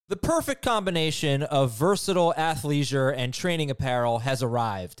The perfect combination of versatile athleisure and training apparel has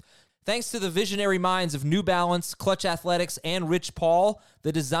arrived. Thanks to the visionary minds of New Balance, Clutch Athletics, and Rich Paul,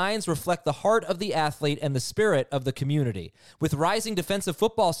 the designs reflect the heart of the athlete and the spirit of the community. With rising defensive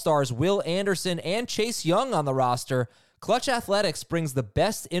football stars Will Anderson and Chase Young on the roster, Clutch Athletics brings the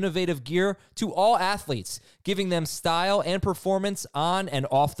best innovative gear to all athletes, giving them style and performance on and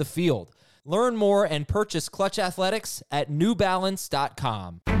off the field. Learn more and purchase Clutch Athletics at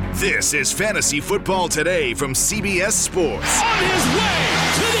newbalance.com. This is Fantasy Football Today from CBS Sports. On his way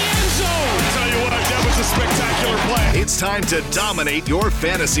to the end zone. I'll tell you what, that was a spectacular play. It's time to dominate your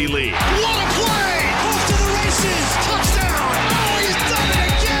fantasy league. What a play! Off to the races. Touchdown. Oh, he's done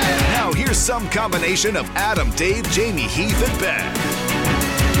it again. Now here's some combination of Adam, Dave, Jamie, Heath, and Ben.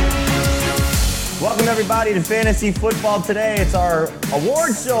 Welcome, everybody, to Fantasy Football Today. It's our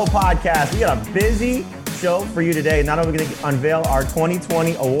award show podcast. We got a busy show for you today. Not only are we going to unveil our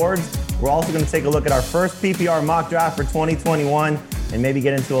 2020 awards, we're also going to take a look at our first PPR mock draft for 2021 and maybe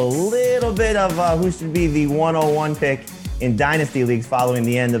get into a little bit of who should be the 101 pick in Dynasty leagues following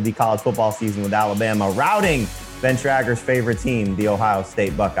the end of the college football season with Alabama routing Ben Trager's favorite team, the Ohio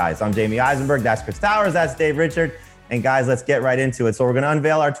State Buckeyes. I'm Jamie Eisenberg. That's Chris Towers. That's Dave Richard. And guys, let's get right into it. So we're going to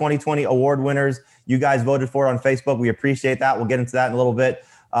unveil our 2020 award winners. You guys voted for it on Facebook. We appreciate that. We'll get into that in a little bit.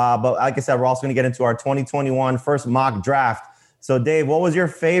 But like I said, we're also going to get into our 2021 first mock draft. So Dave, what was your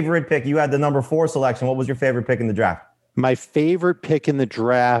favorite pick? You had the number 4 selection. What was your favorite pick in the draft? My favorite pick in the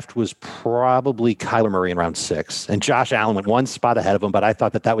draft was probably Kyler Murray in round 6. And Josh Allen went one spot ahead of him, but I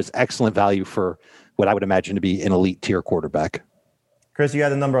thought that was excellent value for what I would imagine to be an elite tier quarterback. Chris, you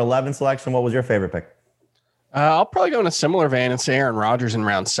had the number 11 selection. What was your favorite pick? I'll probably go in a similar vein and say Aaron Rodgers in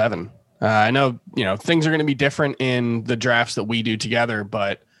round 7. I know, things are going to be different in the drafts that we do together,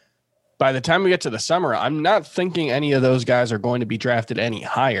 but by the time we get to the summer, I'm not thinking any of those guys are going to be drafted any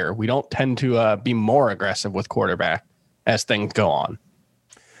higher. We don't tend to be more aggressive with quarterback as things go on.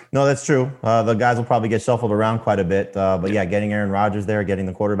 No, that's true. The guys will probably get shuffled around quite a bit. But yeah, getting Aaron Rodgers there, getting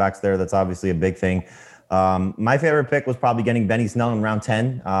the quarterbacks there, that's obviously a big thing. My favorite pick was probably getting Benny Snell in round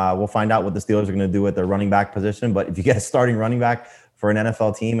 10. We'll find out what the Steelers are going to do with their running back position. But if you get a starting running back for an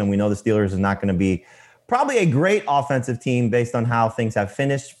NFL team, and we know the Steelers is not going to be probably a great offensive team based on how things have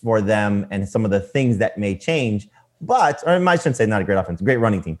finished for them and some of the things that may change. But, or I shouldn't say not a great offense, great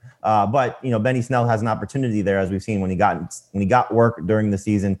running team. But Benny Snell has an opportunity there, as we've seen when he got work during the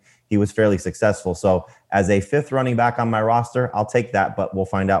season. He was fairly successful. So as a 5th running back on my roster, I'll take that. But we'll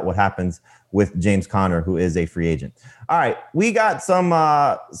find out what happens with James Conner, who is a free agent. All right, we got some,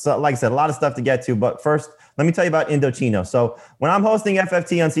 like I said, a lot of stuff to get to. But first, let me tell you about Indochino. So when I'm hosting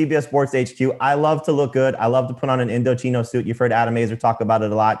FFT on CBS Sports HQ, I love to look good. I love to put on an Indochino suit. You've heard Adam Azer talk about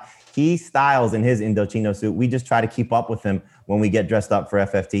it a lot. He styles in his Indochino suit. We just try to keep up with him when we get dressed up for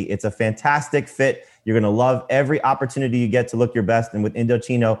FFT. It's a fantastic fit. You're going to love every opportunity you get to look your best. And with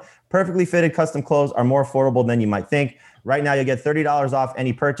Indochino, perfectly fitted custom clothes are more affordable than you might think. Right now, you'll get $30 off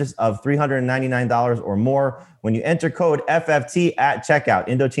any purchase of $399 or more when you enter code FFT at checkout.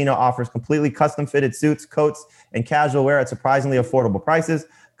 Indochino offers completely custom fitted suits, coats, and casual wear at surprisingly affordable prices.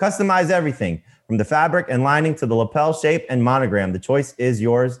 Customize everything from the fabric and lining to the lapel shape and monogram. The choice is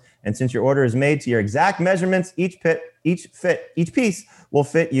yours. And since your order is made to your exact measurements, each piece will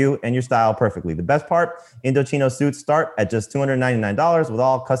fit you and your style perfectly. The best part, Indochino suits start at just $299 with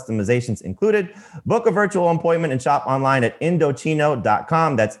all customizations included. Book a virtual appointment and shop online at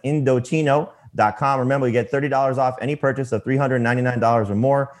Indochino.com. That's Indochino.com. Remember, you get $30 off any purchase of $399 or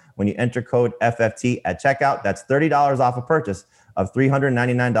more when you enter code FFT at checkout. That's $30 off a purchase of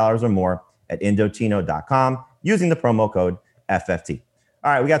 $399 or more at Indochino.com using the promo code FFT.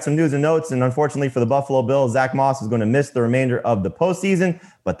 All right, we got some news and notes, and unfortunately for the Buffalo Bills, Zach Moss is going to miss the remainder of the postseason,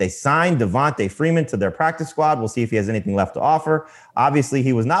 but they signed Devontae Freeman to their practice squad. We'll see if he has anything left to offer. Obviously,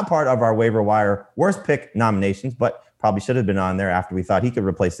 he was not part of our waiver wire worst pick nominations, but probably should have been on there after we thought he could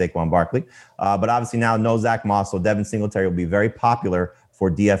replace Saquon Barkley. But obviously now no Zach Moss, so Devin Singletary will be very popular for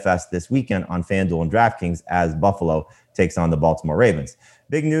DFS this weekend on FanDuel and DraftKings as Buffalo takes on the Baltimore Ravens.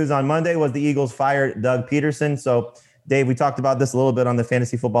 Big news on Monday was the Eagles fired Doug Peterson. So Dave, we talked about this a little bit on the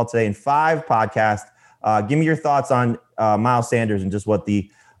Fantasy Football Today in 5 podcast. Give me your thoughts on Miles Sanders and just what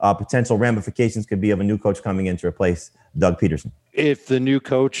the potential ramifications could be of a new coach coming in to replace Doug Peterson. If the new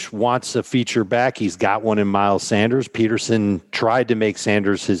coach wants a feature back, he's got one in Miles Sanders. Peterson tried to make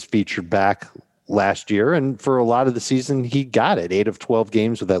Sanders his feature back last year, and for a lot of the season, he got it. 8 of 12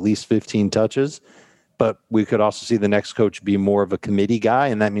 games with at least 15 touches. But we could also see the next coach be more of a committee guy,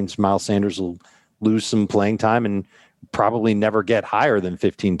 and that means Miles Sanders will lose some playing time and probably never get higher than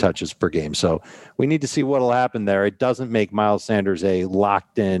 15 touches per game. So we need to see what will happen there. It doesn't make Miles Sanders a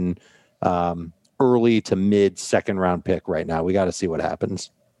locked in early to mid second round pick right now. We got to see what happens.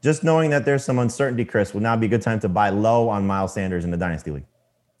 Just knowing that there's some uncertainty, Chris, would now be a good time to buy low on Miles Sanders in the Dynasty League.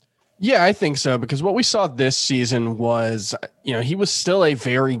 Yeah, I think so, because what we saw this season was, he was still a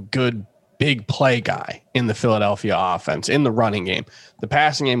very good big play guy in the Philadelphia offense, in the running game. The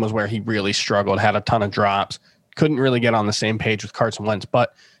passing game was where he really struggled, had a ton of drops, couldn't really get on the same page with Carson Wentz.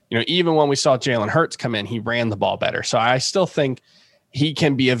 But, even when we saw Jalen Hurts come in, he ran the ball better. So I still think he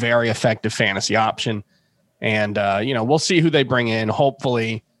can be a very effective fantasy option. And, we'll see who they bring in.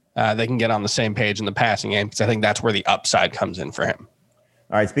 Hopefully they can get on the same page in the passing game, because I think that's where the upside comes in for him.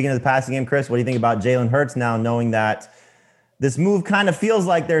 All right, speaking of the passing game, Chris, what do you think about Jalen Hurts now, knowing that this move kind of feels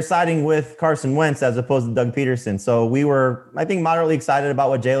like they're siding with Carson Wentz as opposed to Doug Peterson? So we were, I think, moderately excited about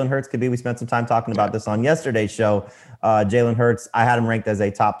what Jalen Hurts could be. We spent some time talking about this on yesterday's show. Jalen Hurts, I had him ranked as a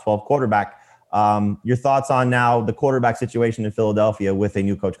top 12 quarterback. Your thoughts on now the quarterback situation in Philadelphia with a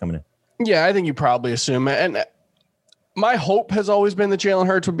new coach coming in? Yeah, I think you probably assume it. And my hope has always been that Jalen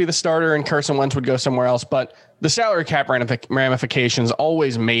Hurts would be the starter and Carson Wentz would go somewhere else. But the salary cap ramifications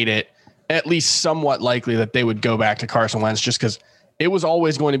always made it at least somewhat likely that they would go back to Carson Wentz, just because it was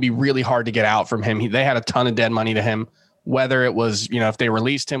always going to be really hard to get out from him. They had a ton of dead money to him, whether it was, if they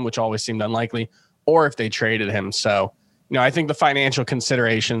released him, which always seemed unlikely, or if they traded him. So, I think the financial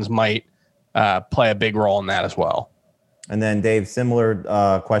considerations might play a big role in that as well. And then, Dave,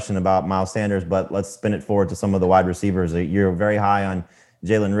 similar question about Miles Sanders, but let's spin it forward to some of the wide receivers. You're very high on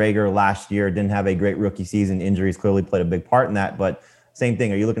Jalen Reagor last year, didn't have a great rookie season. Injuries clearly played a big part in that, but same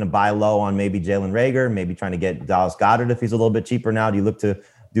thing. Are you looking to buy low on maybe Jalen Reagor, maybe trying to get Dallas Goedert if he's a little bit cheaper now? Do you look to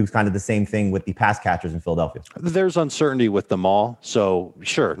do kind of the same thing with the pass catchers in Philadelphia? There's uncertainty with them all. So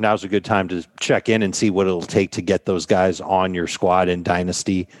sure, now's a good time to check in and see what it'll take to get those guys on your squad in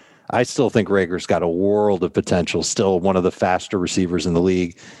Dynasty. I still think Rager's got a world of potential, still one of the faster receivers in the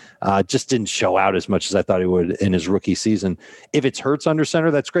league. Just didn't show out as much as I thought he would in his rookie season. If it's Hurts under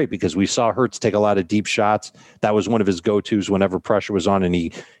center, that's great, because we saw Hurts take a lot of deep shots. That was one of his go-tos whenever pressure was on and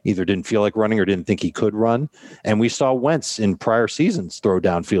he either didn't feel like running or didn't think he could run. And we saw Wentz in prior seasons throw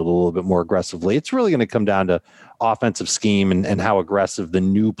downfield a little bit more aggressively. It's really going to come down to offensive scheme and how aggressive the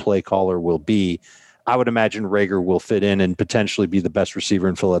new play caller will be. I would imagine Reagor will fit in and potentially be the best receiver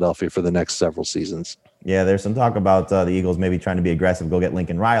in Philadelphia for the next several seasons. Yeah, there's some talk about the Eagles maybe trying to be aggressive, go get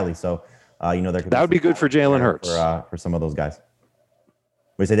Lincoln Riley. So, that would be good for Jalen Hurts. For some of those guys.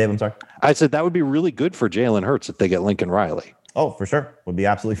 What did you say, Dave? I'm sorry. I said that would be really good for Jalen Hurts if they get Lincoln Riley. Oh, for sure. Would be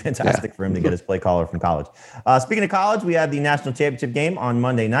absolutely fantastic for him to get his play caller from college. Speaking of college, we had the national championship game on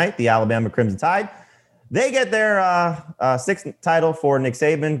Monday night, the Alabama Crimson Tide. They get their sixth title for Nick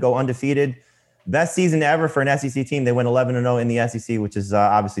Saban, go undefeated. Best season ever for an SEC team. They went 11-0 in the SEC, which is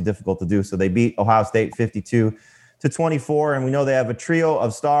obviously difficult to do. So they beat Ohio State 52-24. And we know they have a trio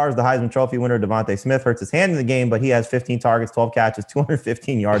of stars. The Heisman Trophy winner, Devontae Smith, hurts his hand in the game, but he has 15 targets, 12 catches,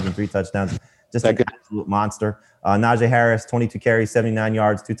 215 yards, and 3 touchdowns. Just an absolute monster. Najee Harris, 22 carries, 79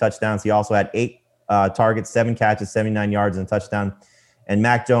 yards, 2 touchdowns. He also had 8 targets, 7 catches, 79 yards, and a touchdown. And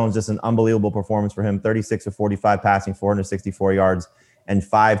Mac Jones, just an unbelievable performance for him. 36 of 45 passing, 464 yards, and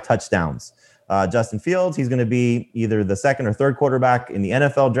 5 touchdowns. Justin Fields, he's going to be either the second or third quarterback in the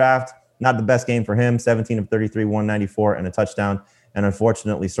NFL draft. Not the best game for him. 17 of 33, 194, and a touchdown. And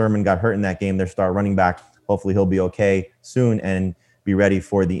unfortunately, Sermon got hurt in that game, their star running back. Hopefully he'll be okay soon and be ready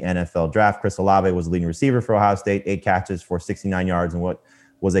for the NFL draft. Chris Olave was the leading receiver for Ohio State, 8 catches for 69 yards, and what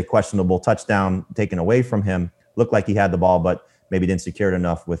was a questionable touchdown taken away from him. Looked like he had the ball, but maybe didn't secure it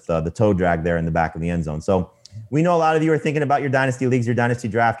enough with the toe drag there in the back of the end zone. So we know a lot of you are thinking about your dynasty leagues, your dynasty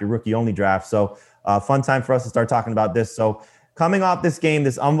draft, your rookie only draft. So fun time for us to start talking about this. So coming off this game,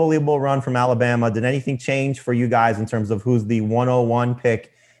 this unbelievable run from Alabama, did anything change for you guys in terms of who's the 101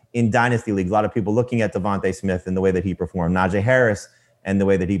 pick in dynasty leagues? A lot of people looking at Devontae Smith and the way that he performed, Najee Harris and the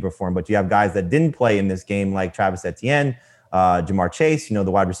way that he performed. But you have guys that didn't play in this game like Travis Etienne, Jamar Chase, the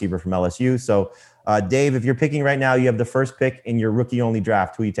wide receiver from LSU. So Dave, if you're picking right now, you have the first pick in your rookie only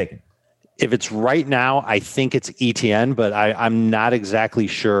draft. Who are you taking? If it's right now, I think it's ETN, but I'm not exactly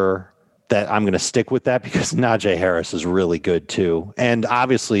sure that I'm going to stick with that because Najee Harris is really good too. And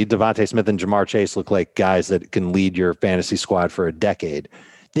obviously Devontae Smith and Jamar Chase look like guys that can lead your fantasy squad for a decade.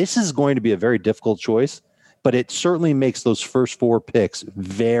 This is going to be a very difficult choice, but it certainly makes those first 4 picks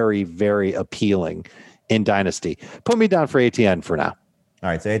very, very appealing in Dynasty. Put me down for ATN for now. All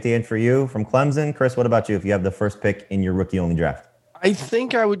right, so ATN for you from Clemson. Chris, what about you if you have the first pick in your rookie only draft? I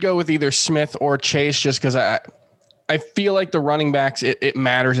think I would go with either Smith or Chase just because I feel like the running backs, it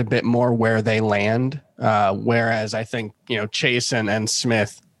matters a bit more where they land Whereas I think, Chase and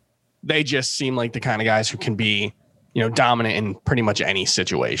Smith, they just seem like the kind of guys who can be, dominant in pretty much any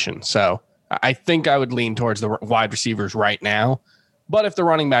situation. So I think I would lean towards the wide receivers right now. But if the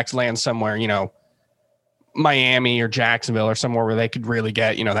running backs land somewhere, Miami or Jacksonville or somewhere where they could really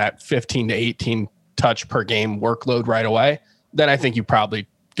get, that 15 to 18 touch per game workload right away, then I think you probably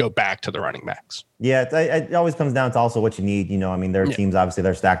go back to the running backs. Yeah, it always comes down to also what you need. There are teams, obviously,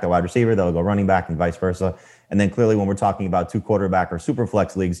 they're stacked at wide receiver. They'll go running back and vice versa. And then clearly when we're talking about 2 quarterback or super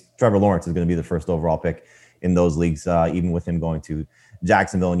flex leagues, Trevor Lawrence is going to be the first overall pick in those leagues, even with him going to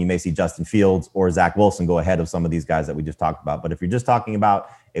Jacksonville. And you may see Justin Fields or Zach Wilson go ahead of some of these guys that we just talked about. But if you're just talking about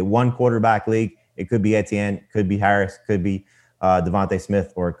a 1 quarterback league, it could be Etienne, could be Harris, could be Devontae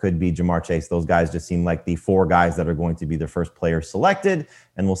Smith, or it could be Jamar Chase. Those guys just seem like the 4 guys that are going to be the first players selected.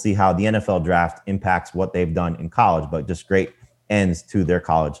 And we'll see how the NFL draft impacts what they've done in college, but just great ends to their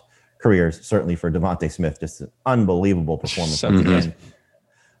college careers. Certainly for Devontae Smith, just an unbelievable performance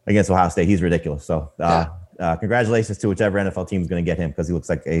against Ohio State. He's ridiculous. So congratulations to whichever NFL team is going to get him, because he looks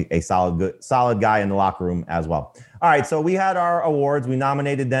like a solid guy in the locker room as well. All right, so we had our awards. We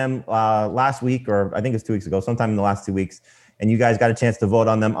nominated them last week, or I think it's 2 weeks ago, sometime in the last 2 weeks. And you guys got a chance to vote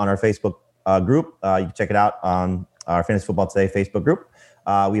on them on our Facebook group. You can check it out on our Fantasy Football Today Facebook group.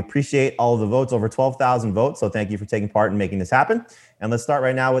 We appreciate all of the votes, over 12,000 votes. So thank you for taking part in making this happen. And let's start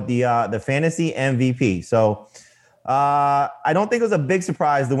right now with the fantasy MVP. So I don't think it was a big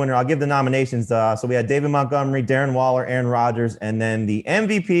surprise, the winner. I'll give the nominations. So we had David Montgomery, Darren Waller, Aaron Rodgers, and then the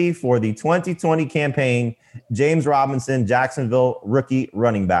MVP for the 2020 campaign, James Robinson, Jacksonville rookie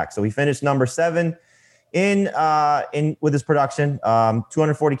running back. So he finished number 7 in with his production,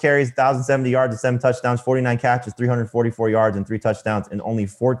 240 carries, 1,070 yards, and 7 touchdowns, 49 catches, 344 yards, and 3 touchdowns in only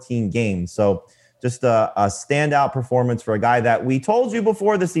 14 games. So just a standout performance for a guy that we told you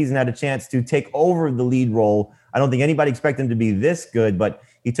before the season had a chance to take over the lead role. I don't think anybody expected him to be this good, but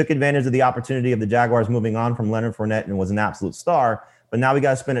he took advantage of the opportunity of the Jaguars moving on from Leonard Fournette and was an absolute star. But now we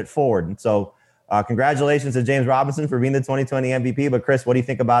got to spin it forward. And so congratulations to James Robinson for being the 2020 MVP. But Chris, what do you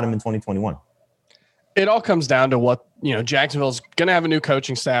think about him in 2021? It all comes down to what, Jacksonville's going to have a new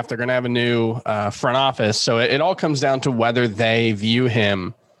coaching staff. They're going to have a new front office. So it all comes down to whether they view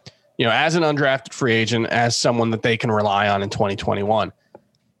him, as an undrafted free agent, as someone that they can rely on in 2021.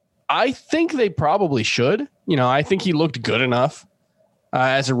 I think they probably should. I think he looked good enough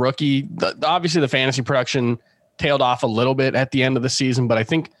as a rookie. Obviously, the fantasy production tailed off a little bit at the end of the season, but I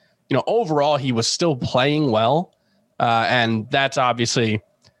think, overall, he was still playing well. And that's obviously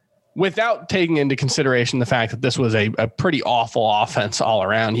without taking into consideration the fact that this was a pretty awful offense all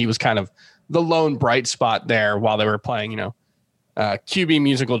around. He was kind of the lone bright spot there while they were playing, QB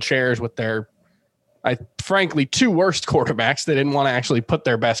musical chairs with their, frankly, 2 worst quarterbacks. They didn't want to actually put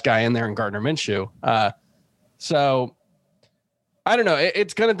their best guy in there in Gardner Minshew. So I don't know.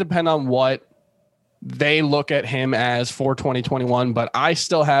 It's going to depend on what they look at him as for 2021, but I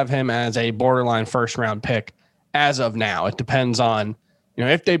still have him as a borderline first round pick as of now. It depends on,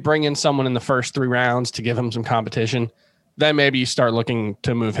 if they bring in someone in the first 3 rounds to give him some competition, then maybe you start looking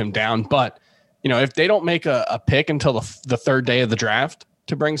to move him down. But, if they don't make a pick until the 3rd day of the draft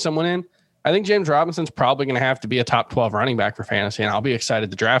to bring someone in, I think James Robinson's probably going to have to be a top 12 running back for fantasy, and I'll be excited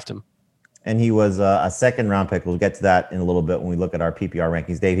to draft him. And he was a 2nd round pick. We'll get to that in a little bit when we look at our PPR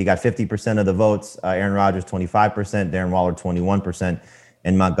rankings. Dave, he got 50% of the votes. Aaron Rodgers, 25%. Darren Waller, 21%.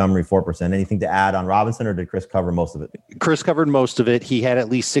 And Montgomery, 4%. Anything to add on Robinson, or did Chris cover most of it? Chris covered most of it. He had at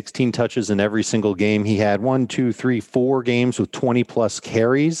least 16 touches in every single game. He had 4 games with 20-plus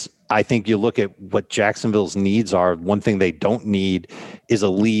carries. I think you look at what Jacksonville's needs are. One thing they don't need is a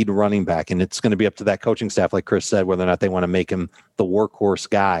lead running back, and it's going to be up to that coaching staff, like Chris said, whether or not they want to make him the workhorse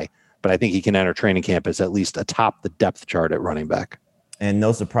guy. But I think he can enter training camp as at least atop the depth chart at running back. And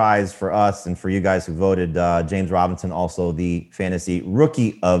no surprise for us and for you guys who voted, James Robinson, also the fantasy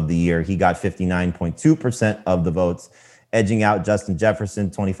rookie of the year. He got 59.2% of the votes, edging out Justin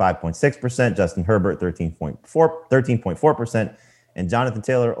Jefferson, 25.6%, Justin Herbert, 13.4%, and Jonathan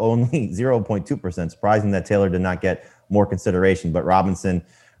Taylor, only 0.2%. Surprising that Taylor did not get more consideration, but Robinson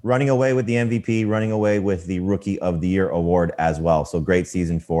running away with the MVP, running away with the Rookie of the Year award as well. So great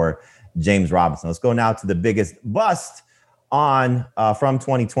season for James Robinson. Let's go now to the biggest bust on from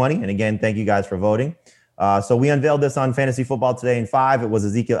 2020. And again, thank you guys for voting. So we unveiled this on Fantasy Football Today in 5. It was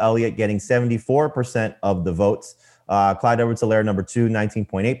Ezekiel Elliott getting 74% of the votes. Clyde Edwards-Helaire, number 2,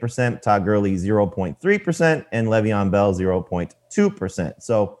 19.8%. Todd Gurley, 0.3%. And Le'Veon Bell, 0.2%.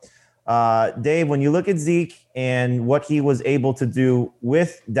 So, Dave, when you look at Zeke and what he was able to do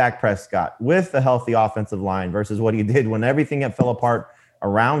with Dak Prescott, with the healthy offensive line versus what he did when everything fell apart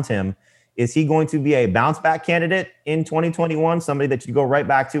around him, Is he going to be a bounce back candidate in 2021? Somebody that you go right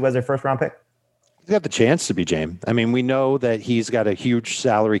back to as a first round pick? He's got the chance to be, James. I mean, we know that he's got a huge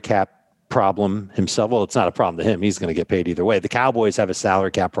salary cap problem himself. Well, it's not a problem to him. He's going to get paid either way. The Cowboys have a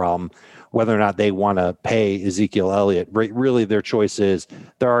salary cap problem. Whether or not they want to pay Ezekiel Elliott, really their choice is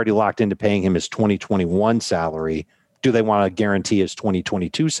they're already locked into paying him his 2021 salary. Do they want to guarantee his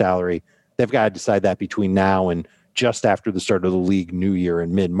 2022 salary? They've got to decide that between now and just after the start of the league new year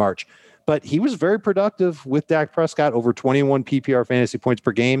in mid-March. But he was very productive with Dak Prescott, over 21 PPR fantasy points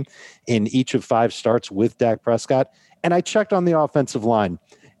per game in each of 5 starts with Dak Prescott. And I checked on the offensive line.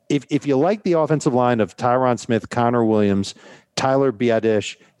 If you like the offensive line of Tyron Smith, Connor Williams, Tyler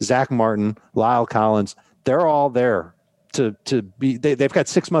Biadasz, Zach Martin, Lyle Collins, they're all there to be. They've got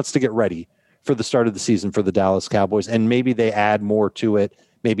 6 months to get ready for the start of the season for the Dallas Cowboys. And maybe they add more to it.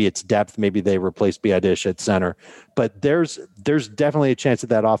 Maybe it's depth. Maybe they replace Biadasz at center. But there's definitely a chance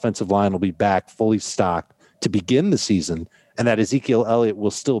that offensive line will be back fully stocked to begin the season, and that Ezekiel Elliott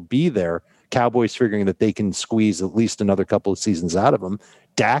will still be there. Cowboys figuring that they can squeeze at least another couple of seasons out of him.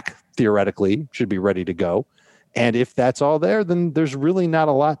 Dak, theoretically, should be ready to go. And if that's all there, then there's really not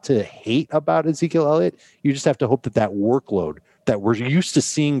a lot to hate about Ezekiel Elliott. You just have to hope that workload that we're used to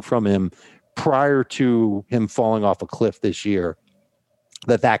seeing from him prior to him falling off a cliff this year,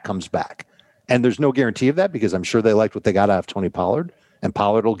 that comes back. And there's no guarantee of that because I'm sure they liked what they got out of Tony Pollard, and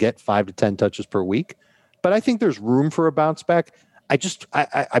Pollard will get 5 to 10 touches per week. But I think there's room for a bounce back.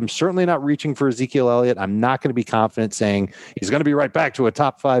 I'm certainly not reaching for Ezekiel Elliott. I'm not going to be confident saying he's going to be right back to a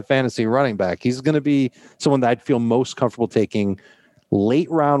top 5 fantasy running back. He's going to be someone that I'd feel most comfortable taking late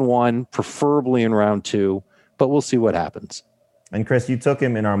round 1, preferably in round 2, but we'll see what happens. And Chris, you took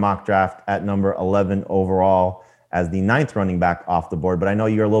him in our mock draft at number 11 overall as the 9th running back off the board, but I know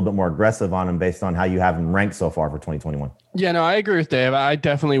you're a little bit more aggressive on him based on how you have him ranked so far for 2021. Yeah, no, I agree with Dave. I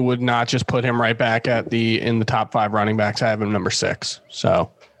definitely would not just put him right back in the top 5 running backs. I have him number 6.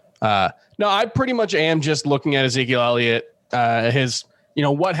 So, no, I pretty much am just looking at Ezekiel Elliott,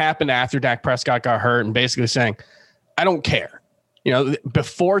 what happened after Dak Prescott got hurt, and basically saying, I don't care.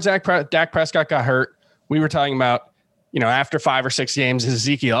 Before Dak Prescott got hurt, we were talking about, after 5 or 6 games, is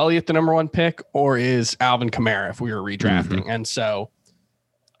Ezekiel Elliott the number 1 pick, or is Alvin Kamara if we were redrafting? Mm-hmm. And so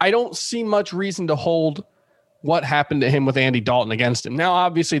I don't see much reason to hold what happened to him with Andy Dalton against him. Now,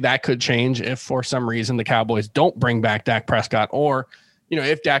 obviously that could change if for some reason the Cowboys don't bring back Dak Prescott, or,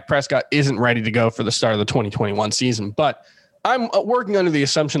 if Dak Prescott isn't ready to go for the start of the 2021 season. But I'm working under the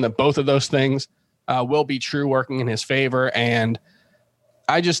assumption that both of those things will be true, working in his favor. And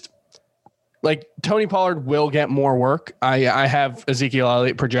I just, Tony Pollard will get more work. I have Ezekiel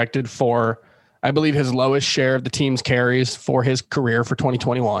Elliott projected for, I believe, his lowest share of the team's carries for his career for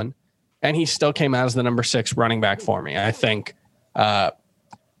 2021. And he still came out as the number 6 running back for me. I think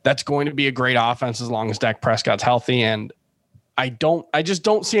that's going to be a great offense as long as Dak Prescott's healthy. And I just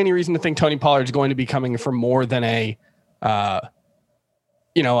don't see any reason to think Tony Pollard's going to be coming for more than a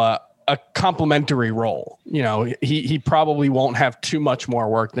complimentary role. He probably won't have too much more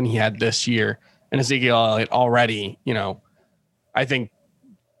work than he had this year. And Ezekiel Elliott already, I think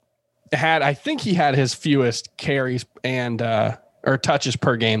he had his fewest carries and or touches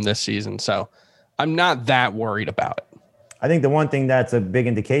per game this season. So I'm not that worried about it. I think the one thing that's a big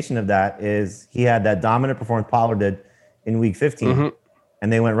indication of that is he had that dominant performance Pollard did in week 15. Mm-hmm.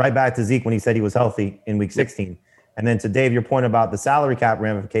 And they went right back to Zeke when he said he was healthy in week 16. And then to Dave, your point about the salary cap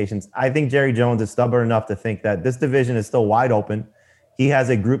ramifications, I think Jerry Jones is stubborn enough to think that this division is still wide open. He has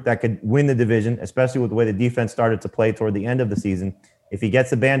a group that could win the division, especially with the way the defense started to play toward the end of the season. If he gets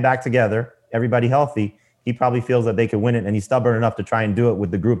the band back together, everybody healthy, he probably feels that they could win it. And he's stubborn enough to try and do it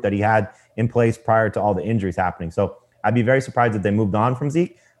with the group that he had in place prior to all the injuries happening. So I'd be very surprised if they moved on from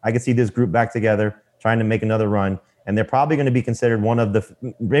Zeke. I could see this group back together, trying to make another run. And they're probably going to be considered one of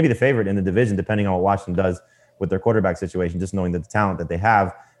maybe the favorite in the division, depending on what Washington does with their quarterback situation, just knowing that the talent that they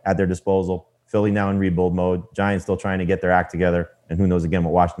have at their disposal. Philly now in rebuild mode. Giants still trying to get their act together. And who knows, again,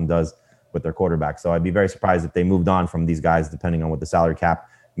 what Washington does with their quarterback. So I'd be very surprised if they moved on from these guys, depending on what the salary cap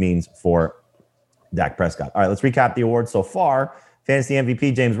means for Dak Prescott. All right, let's recap the awards so far. Fantasy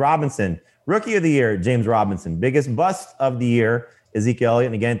MVP, James Robinson. Rookie of the Year, James Robinson. Biggest bust of the year, Ezekiel Elliott.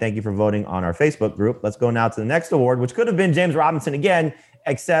 And again, thank you for voting on our Facebook group. Let's go now to the next award, which could have been James Robinson again,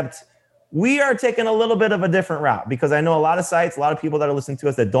 except we are taking a little bit of a different route because I know a lot of sites, a lot of people that are listening to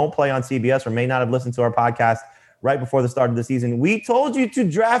us that don't play on CBS or may not have listened to our podcast right before the start of the season. We told you to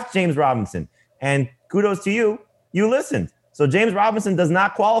draft James Robinson, and kudos to you. You listened. So James Robinson does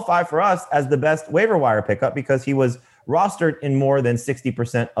not qualify for us as the best waiver wire pickup because he was rostered in more than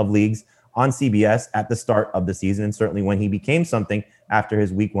 60% of leagues on CBS at the start of the season, and certainly when he became something after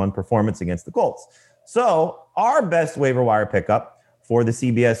his week 1 performance against the Colts. So our best waiver wire pickup for the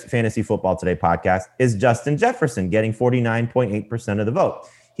CBS Fantasy Football Today podcast is Justin Jefferson, getting 49.8% of the vote.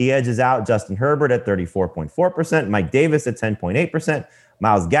 He edges out Justin Herbert at 34.4%, Mike Davis at 10.8%,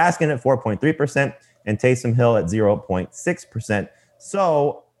 Myles Gaskin at 4.3%, and Taysom Hill at 0.6%.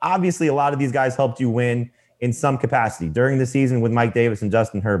 So obviously a lot of these guys helped you win in some capacity during the season with Mike Davis and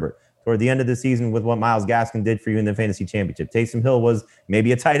Justin Herbert. Toward the end of the season with what Myles Gaskin did for you in the fantasy championship. Taysom Hill was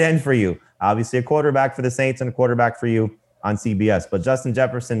maybe a tight end for you. Obviously a quarterback for the Saints and a quarterback for you on CBS. But Justin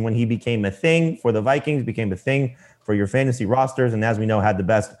Jefferson, when he became a thing for the Vikings, became a thing for your fantasy rosters, and as we know, had the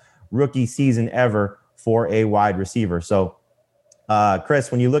best rookie season ever for a wide receiver. So, Chris,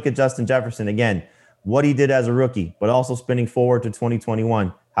 when you look at Justin Jefferson, again, what he did as a rookie, but also spinning forward to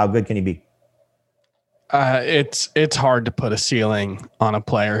 2021, how good can he be? It's hard to put a ceiling on a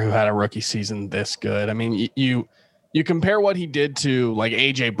player who had a rookie season this good. I mean, you compare what he did to like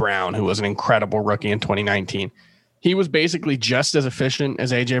AJ Brown, who was an incredible rookie in 2019. He was basically just as efficient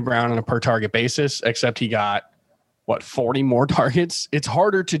as AJ Brown on a per target basis, except he got 40 more targets. It's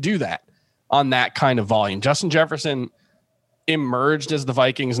harder to do that on that kind of volume. Justin Jefferson emerged as the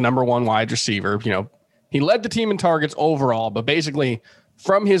Vikings' number 1 wide receiver. You know, he led the team in targets overall, but basically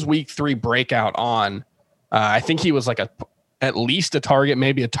from his week 3 breakout on, I think he was like at least a target,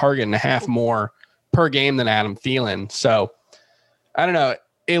 maybe a target and a half more per game than Adam Thielen. So I don't know,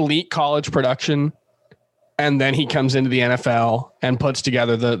 elite college production. And then he comes into the NFL and puts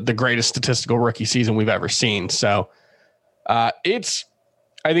together the greatest statistical rookie season we've ever seen. So I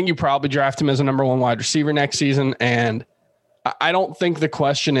think you probably draft him as a number 1 wide receiver next season. And I don't think the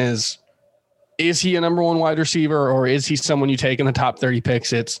question is he a number 1 wide receiver or is he someone you take in the top 30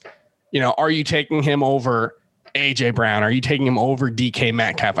 picks? It's, are you taking him over AJ Brown? Are you taking him over DK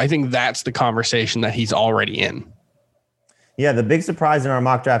Metcalf? I think that's the conversation that he's already in. Yeah, the big surprise in our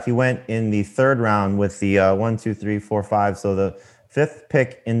mock draft, he went in the 3rd round with the 1, 2, 3, 4, 5. So the 5th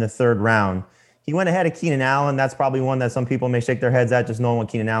pick in the 3rd round. He went ahead of Keenan Allen. That's probably one that some people may shake their heads at, just knowing what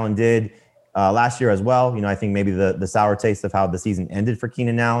Keenan Allen did last year as well. I think maybe the sour taste of how the season ended for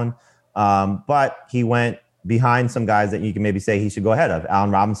Keenan Allen. But he went behind some guys that you can maybe say he should go ahead of.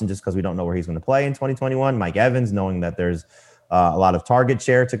 Allen Robinson, just because we don't know where he's going to play in 2021. Mike Evans, knowing that there's a lot of target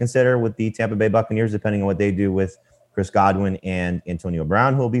share to consider with the Tampa Bay Buccaneers, depending on what they do with Chris Godwin and Antonio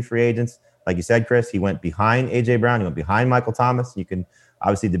Brown, who will be free agents. Like you said, Chris, he went behind A.J. Brown. He went behind Michael Thomas. You can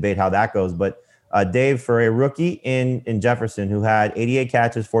obviously debate how that goes. But Dave, for a rookie in Jefferson who had 88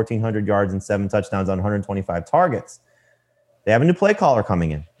 catches, 1,400 yards, and 7 touchdowns on 125 targets, they have a new play caller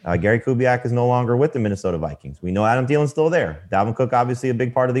coming in. Gary Kubiak is no longer with the Minnesota Vikings. We know Adam Thielen's still there. Dalvin Cook, obviously a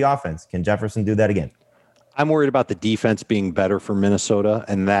big part of the offense. Can Jefferson do that again? I'm worried about the defense being better for Minnesota,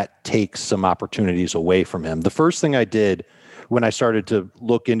 and that takes some opportunities away from him. The first thing I did when I started to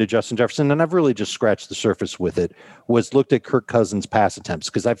look into Justin Jefferson, and I've really just scratched the surface with it, was looked at Kirk Cousins' pass attempts,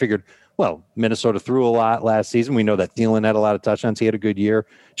 because I figured, well, Minnesota threw a lot last season. We know that Thielen had a lot of touchdowns. He had a good year.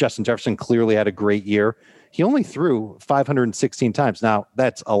 Justin Jefferson clearly had a great year. He only threw 516 times. Now,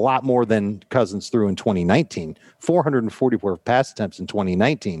 that's a lot more than Cousins threw in 2019, 444 pass attempts in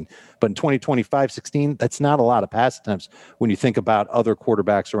 2019. But in 2025-16, that's not a lot of pass attempts when you think about other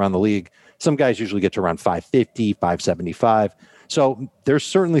quarterbacks around the league. Some guys usually get to around 550, 575. So there's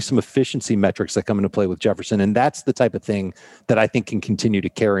certainly some efficiency metrics that come into play with Jefferson, and that's the type of thing that I think can continue to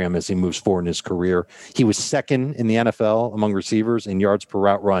carry him as he moves forward in his career. He was second in the NFL among receivers in yards per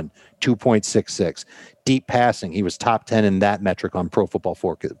route run, 2.66. Deep passing, he was top 10 in that metric on Pro Football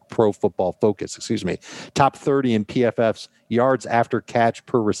Focus. Top 30 in PFF's yards after catch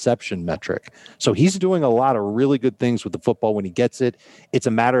per reception metric. So he's doing a lot of really good things with the football when he gets it. It's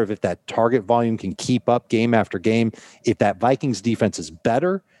a matter of if that target volume can keep up game after game. If that Vikings defense is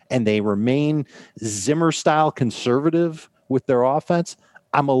better and they remain Zimmer-style conservative with their offense,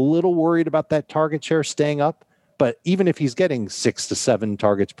 I'm a little worried about that target share staying up. But even if he's getting 6 to 7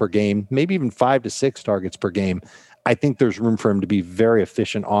 targets per game, maybe even 5 to 6 targets per game, I think there's room for him to be very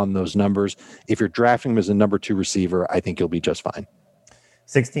efficient on those numbers. If you're drafting him as a number 2 receiver, I think he'll be just fine.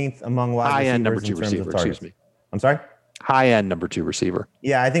 16th among wide receivers. High-end number 2 receiver, excuse me. I'm sorry? High-end number 2 receiver.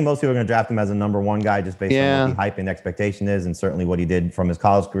 Yeah, I think most people are going to draft him as a number 1 guy just based on what the hype and expectation is, and certainly what he did from his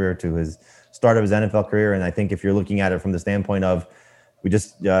college career to his start of his NFL career. And I think if you're looking at it from the standpoint of, we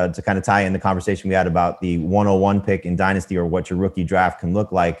just to kind of tie in the conversation we had about the 101 pick in Dynasty or what your rookie draft can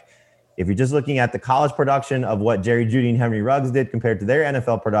look like. If you're just looking at the college production of what Jerry Jeudy and Henry Ruggs did compared to their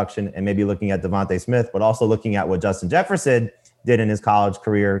NFL production, and maybe looking at Devontae Smith, but also looking at what Justin Jefferson did in his college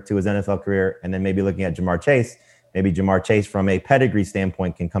career to his NFL career, and then maybe looking at Jamar Chase, maybe Jamar Chase from a pedigree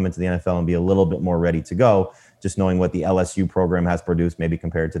standpoint can come into the NFL and be a little bit more ready to go, just knowing what the LSU program has produced, maybe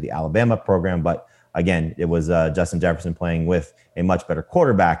compared to the Alabama program. But again, it was Justin Jefferson playing with a much better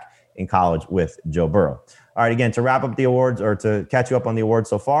quarterback in college with Joe Burrow. All right, again, to wrap up the awards, or to catch you up on the awards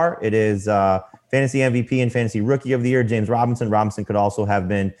so far, it is Fantasy MVP and Fantasy Rookie of the Year, James Robinson. Robinson could also have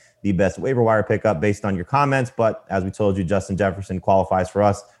been the best waiver wire pickup based on your comments, but as we told you, Justin Jefferson qualifies for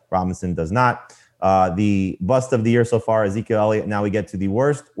us. Robinson does not. The bust of the year so far, Ezekiel Elliott. Now we get to the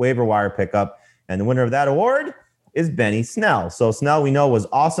worst waiver wire pickup, and the winner of that award is Benny Snell. So Snell, we know, was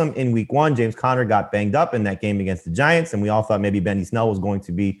awesome in week 1. James Conner got banged up in that game against the Giants, and we all thought maybe Benny Snell was going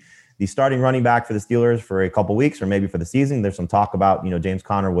to be the starting running back for the Steelers for a couple weeks or maybe for the season. There's some talk about, James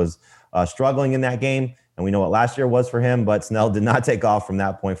Conner was struggling in that game, and we know what last year was for him, but Snell did not take off from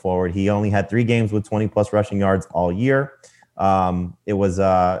that point forward. He only had 3 games with 20+ rushing yards all year. He was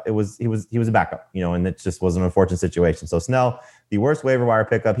a backup, and it just was an unfortunate situation. So Snell, the worst waiver wire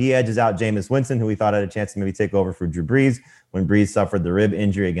pickup. He edges out Jameis Winston, who we thought had a chance to maybe take over for Drew Brees when Brees suffered the rib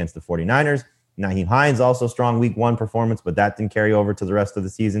injury against the 49ers. Nyheim Hines, also strong week 1 performance, but that didn't carry over to the rest of the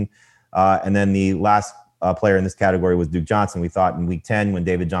season. And then the last player in this category was Duke Johnson. We thought in week 10, when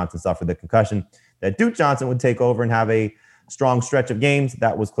David Johnson suffered the concussion, that Duke Johnson would take over and have a strong stretch of games.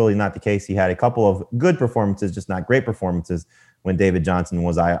 That was clearly not the case. He had a couple of good performances, just not great performances, when David Johnson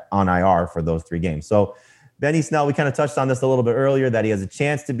was on IR for those 3 games. So Benny Snell, we kind of touched on this a little bit earlier, that he has a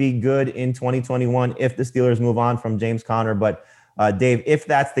chance to be good in 2021 if the Steelers move on from James Conner. But Dave, if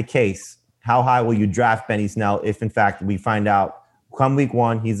that's the case, how high will you draft Benny Snell if, in fact, we find out come week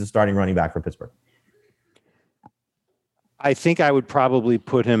 1 he's the starting running back for Pittsburgh? I think I would probably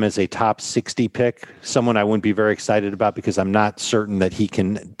put him as a top 60 pick, someone I wouldn't be very excited about because I'm not certain that he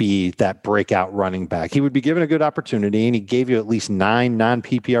can be that breakout running back. He would be given a good opportunity, and he gave you at least 9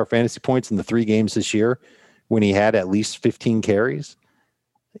 non-PPR fantasy points in the 3 games this year when he had at least 15 carries.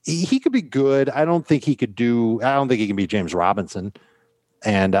 He could be good. I don't think he can be James Robinson,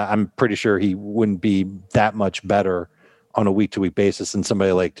 and I'm pretty sure he wouldn't be that much better on a week-to-week basis than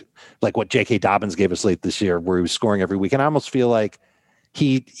somebody like what J.K. Dobbins gave us late this year, where he was scoring every week. And I almost feel like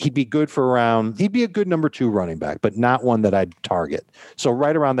he'd be good he'd be a good number 2 running back, but not one that I'd target. So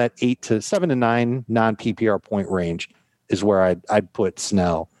right around that 7 to 9 non-PPR point range is where I'd put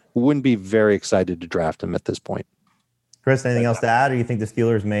Snell. Wouldn't be very excited to draft him at this point. Chris, anything else to add, or you think the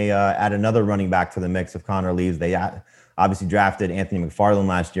Steelers may add another running back to the mix if Conner leaves? They obviously drafted Anthony McFarland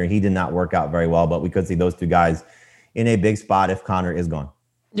last year, and he did not work out very well, but we could see those 2 guys in a big spot if Conner is gone.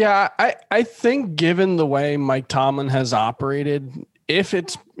 Yeah, I think given the way Mike Tomlin has operated, if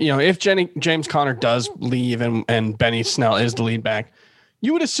it's, if James Conner does leave and Benny Snell is the lead back,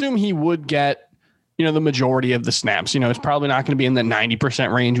 you would assume he would get, the majority of the snaps. It's probably not going to be in the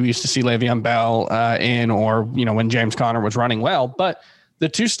 90% range we used to see Le'Veon Bell in, or, when James Conner was running well. But the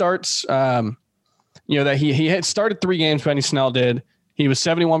 2 starts, that he had started 3 games, Benny Snell did. He was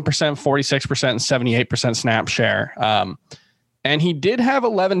 71%, 46%, and 78% snap share. And he did have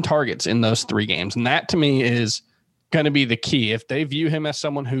 11 targets in those 3 games. And that, to me, is going to be the key. If they view him as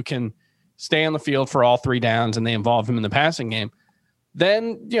someone who can stay on the field for all 3 downs and they involve him in the passing game,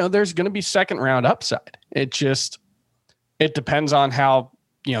 then, there's going to be second round upside. It depends on how,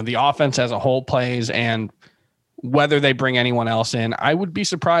 the offense as a whole plays and whether they bring anyone else in. I would be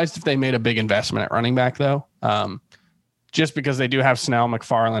surprised if they made a big investment at running back, though. Just because they do have Snell,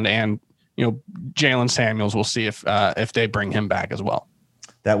 McFarland, and Jalen Samuels. We'll see if they bring him back as well.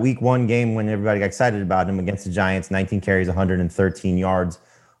 That week 1 game when everybody got excited about him against the Giants, 19 carries, 113 yards,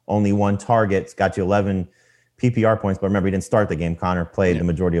 only 1 target, got you 11 PPR points. But remember, he didn't start the game. Conner played the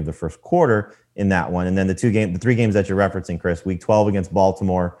majority of the first quarter in that one. And then the 3 games that you're referencing, Chris, week 12 against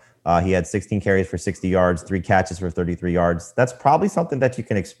Baltimore, he had 16 carries for 60 yards, 3 catches for 33 yards. That's probably something that you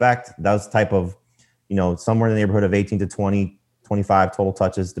can expect. Those type of, somewhere in the neighborhood of 18 to 20, 25 total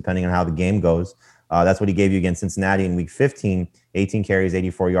touches, depending on how the game goes. That's what he gave you against Cincinnati in week 15, 18 carries,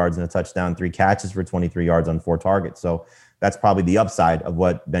 84 yards, and a touchdown, 3 catches for 23 yards on 4 targets. So that's probably the upside of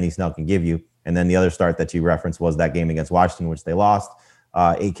what Benny Snell can give you. And then the other start that you referenced was that game against Washington, which they lost.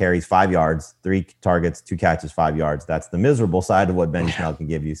 8 carries, 5 yards, 3 targets, 2 catches, 5 yards. That's the miserable side of what Benny Snell can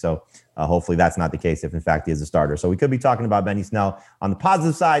give you. So hopefully that's not the case if, in fact, he is a starter. So we could be talking about Benny Snell on the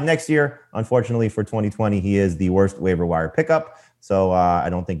positive side next year. Unfortunately for 2020, he is the worst waiver wire pickup. So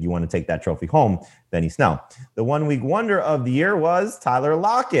I don't think you want to take that trophy home, Benny Snell. The 1 week wonder of the year was Tyler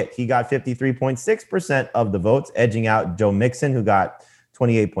Lockett. He got 53.6% of the votes, edging out Joe Mixon, who got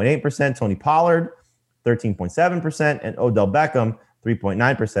 28.8%, Tony Pollard, 13.7%, and Odell Beckham,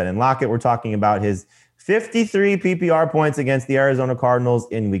 3.9%. And Lockett, we're talking about his 53 PPR points against the Arizona Cardinals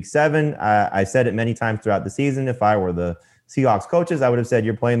in week 7. I said it many times throughout the season. If I were the Seahawks coaches, I would have said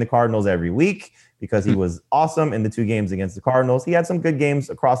you're playing the Cardinals every week because he was awesome in the 2 games against the Cardinals. He had some good games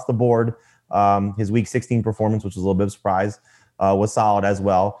across the board. His week 16 performance, which was a little bit of a surprise, was solid as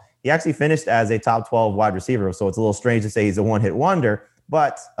well. He actually finished as a top 12 wide receiver, so it's a little strange to say he's a one-hit wonder,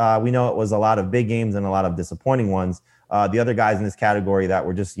 but we know it was a lot of big games and a lot of disappointing ones. The other guys in this category that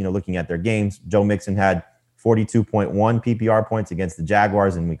were just, looking at their games, Joe Mixon had 42.1 PPR points against the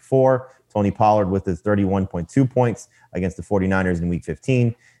Jaguars in week 4. Tony Pollard with his 31.2 points against the 49ers in week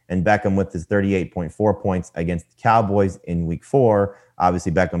 15. And Beckham with his 38.4 points against the Cowboys in week 4.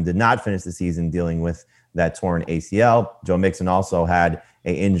 Obviously, Beckham did not finish the season dealing with that torn ACL. Joe Mixon also had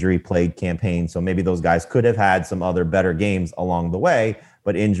an injury-plagued campaign, so maybe those guys could have had some other better games along the way,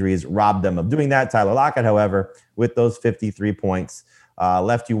 but injuries robbed them of doing that. Tyler Lockett, however, with those 53 points,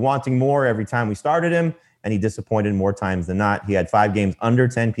 left you wanting more every time we started him, and he disappointed more times than not. He had 5 games under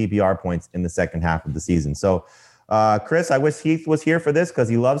 10 PPR points in the second half of the season. So, Chris, I wish Heath was here for this because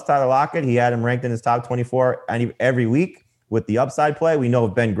he loves Tyler Lockett. He had him ranked in his top 24 every week with the upside play. We know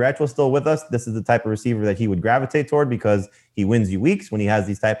if Ben Gretch was still with us, this is the type of receiver that he would gravitate toward because he wins you weeks when he has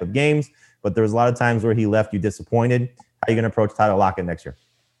these type of games. But there was a lot of times where he left you disappointed. How are you going to approach Tyler Lockett next year?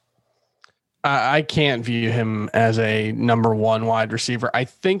 I can't view him as a number 1 wide receiver. I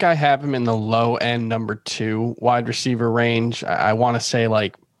think I have him in the low end number 2 wide receiver range. I want to say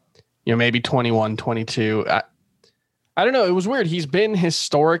maybe 21, 22. I don't know. It was weird. He's been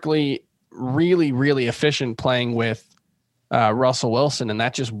historically really, really efficient playing with Russell Wilson, and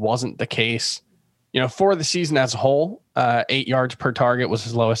that just wasn't the case. For the season as a whole, 8 yards per target was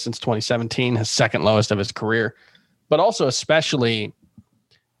his lowest since 2017, his second lowest of his career. But also especially,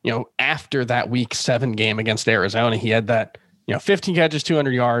 after that week 7 game against Arizona, he had that, 15 catches,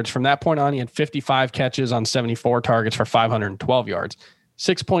 200 yards. From that point on, he had 55 catches on 74 targets for 512 yards,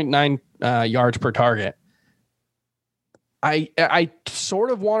 6.9 yards per target. I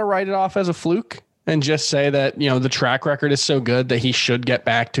sort of want to write it off as a fluke and just say that, the track record is so good that he should get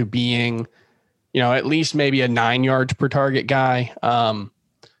back to being, at least maybe a 9 yards per target guy.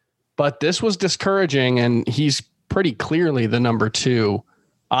 But this was discouraging, and he's pretty clearly the number 2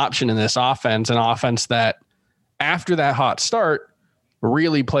 option in this offense, an offense that after that hot start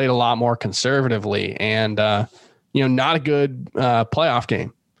really played a lot more conservatively and, not a good playoff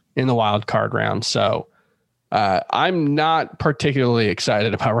game in the wild card round. So I'm not particularly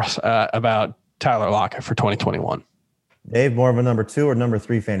excited about Tyler Lockett for 2021. Dave, more of a number 2 or number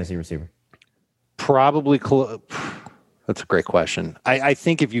 3 fantasy receiver? Probably that's a great question. I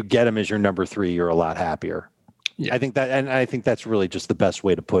think if you get him as your number 3, you're a lot happier. Yeah. I think that's really just the best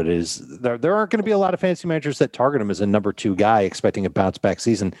way to put it is there aren't going to be a lot of fantasy managers that target him as a number 2 guy expecting a bounce back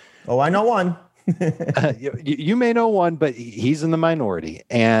season. Oh, I know one. You may know one, but he's in the minority.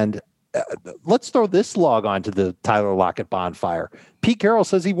 And let's throw this log onto the Tyler Lockett bonfire. Pete Carroll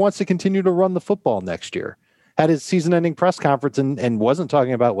says he wants to continue to run the football next year. Had his season-ending press conference and wasn't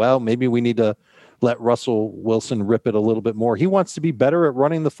talking about, well, maybe we need to let Russell Wilson rip it a little bit more. He wants to be better at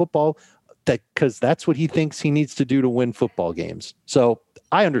running the football because that's what he thinks he needs to do to win football games. So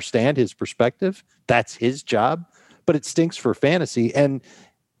I understand his perspective. That's his job, but it stinks for fantasy. And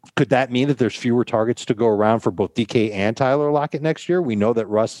could that mean that there's fewer targets to go around for both DK and Tyler Lockett next year? We know that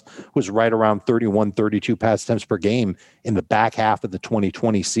Russ was right around 31, 32 pass attempts per game in the back half of the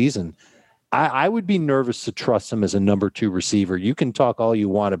 2020 season. I would be nervous to trust him as a number 2 receiver. You can talk all you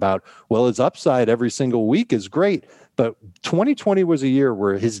want about, well, his upside every single week is great, but 2020 was a year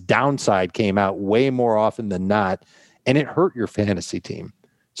where his downside came out way more often than not, and it hurt your fantasy team.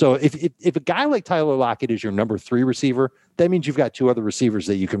 So if a guy like Tyler Lockett is your number 3 receiver, that means you've got 2 other receivers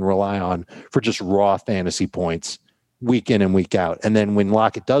that you can rely on for just raw fantasy points week in and week out. And then when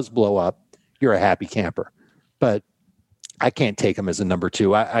Lockett does blow up, you're a happy camper. But I can't take him as a number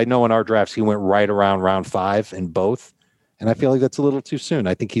 2. I know in our drafts he went right around round 5 in both, and I feel like that's a little too soon.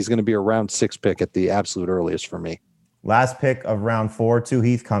 I think he's going to be a round 6 pick at the absolute earliest for me. Last pick of round 4 to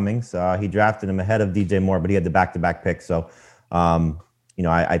Heath Cummings. He drafted him ahead of DJ Moore, but he had the back-to-back pick. So,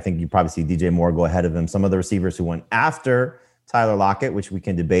 I think you probably see DJ Moore go ahead of him. Some of the receivers who went after Tyler Lockett, which we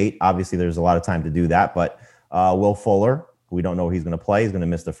can debate. Obviously, there's a lot of time to do that, but Will Fuller, we don't know who he's going to play. He's going to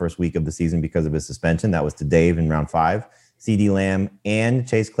miss the first week of the season because of his suspension. That was to Dave in round 5. CeeDee Lamb and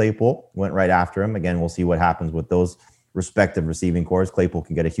Chase Claypool went right after him. Again, we'll see what happens with those respective receiving cores. Claypool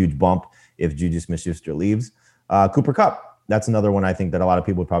can get a huge bump if Juju Smith-Schuster leaves. Cooper Kupp, that's another one I think that a lot of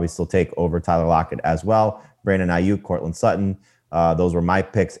people would probably still take over Tyler Lockett as well. Brandon Ayuk, Cortland Sutton. Those were my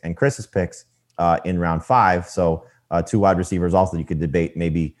picks and Chris's picks in round 5. So 2 wide receivers also you could debate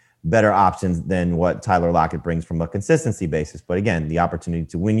maybe better options than what Tyler Lockett brings from a consistency basis. But again, the opportunity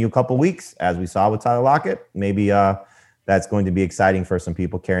to win you a couple weeks, as we saw with Tyler Lockett, maybe that's going to be exciting for some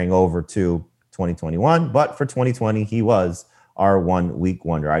people carrying over to 2021. But for 2020, he was our 1 week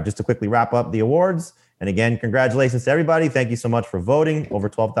wonder. All right, just to quickly wrap up the awards. And again, congratulations to everybody. Thank you so much for voting. Over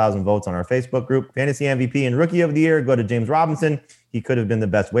 12,000 votes on our Facebook group. Fantasy MVP and Rookie of the Year go to James Robinson. He could have been the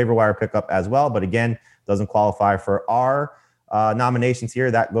best waiver wire pickup as well, but again, doesn't qualify for our nominations here.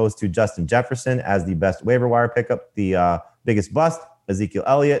 That goes to Justin Jefferson as the best waiver wire pickup. The biggest bust, Ezekiel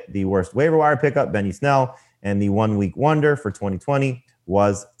Elliott. The worst waiver wire pickup, Benny Snell. And the 1 week wonder for 2020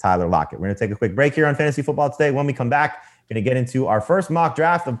 was Tyler Lockett. We're going to take a quick break here on Fantasy Football Today. When we come back, we're going to get into our first mock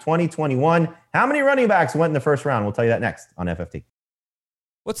draft of 2021. How many running backs went in the first round? We'll tell you that next on FFT.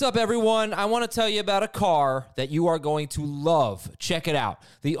 What's up, everyone? I want to tell you about a car that you are going to love. Check it out.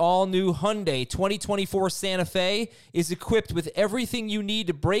 The all-new Hyundai 2024 Santa Fe is equipped with everything you need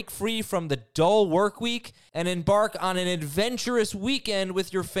to break free from the dull work week and embark on an adventurous weekend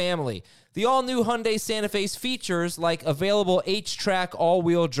with your family. The all-new Hyundai Santa Fe's features like available H-Track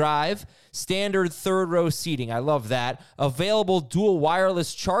all-wheel drive, standard third-row seating, I love that, available dual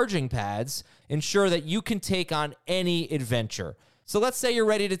wireless charging pads, ensure that you can take on any adventure. So let's say you're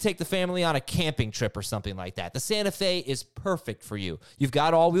ready to take the family on a camping trip or something like that. The Santa Fe is perfect for you. You've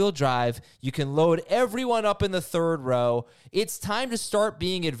got all-wheel drive. You can load everyone up in the third row. It's time to start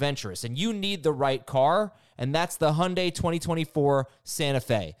being adventurous, and you need the right car, and that's the Hyundai 2024 Santa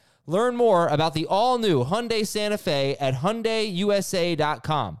Fe. Learn more about the all-new Hyundai Santa Fe at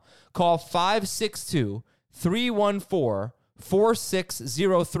HyundaiUSA.com. Call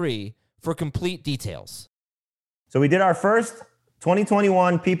 562-314-4603 for complete details. So we did our first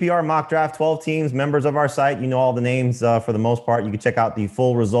 2021 PPR mock draft, 12 teams, members of our site. You know all the names for the most part. You can check out the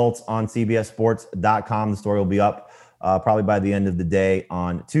full results on cbssports.com. The story will be up probably by the end of the day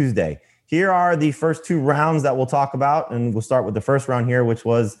on Tuesday. Here are the first two rounds that we'll talk about, and we'll start with the first round here, which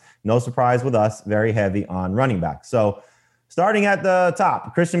was, no surprise with us, very heavy on running back. So starting at the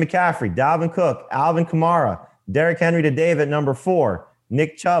top, Christian McCaffrey, Dalvin Cook, Alvin Kamara, Derrick Henry to Dave at number 4,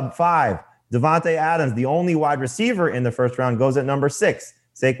 Nick Chubb 5, Devontae Adams, the only wide receiver in the first round, goes at number 6.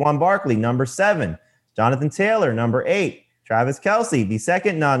 Saquon Barkley, number 7. Jonathan Taylor, number 8. Travis Kelce, the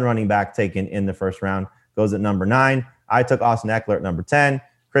second non-running back taken in the first round, goes at number 9. I took Austin Eckler at number 10.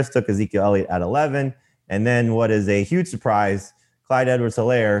 Chris took Ezekiel Elliott at 11. And then what is a huge surprise, Clyde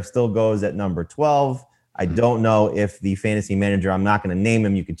Edwards-Helaire still goes at number 12. I don't know if the fantasy manager, I'm not going to name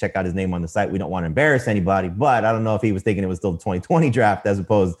him. You can check out his name on the site. We don't want to embarrass anybody, but I don't know if he was thinking it was still the 2020 draft as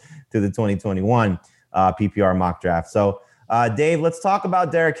opposed to the 2021 PPR mock draft. So, Dave, let's talk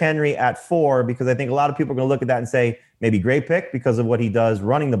about Derrick Henry at 4, because I think a lot of people are going to look at that and say, maybe great pick because of what he does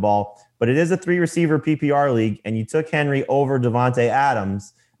running the ball, but it is a 3-receiver PPR league, and you took Henry over Devontae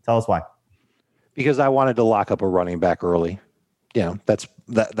Adams. Tell us why. Because I wanted to lock up a running back early. You know, that's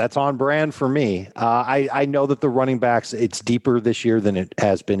on brand for me. I know that the running backs, it's deeper this year than it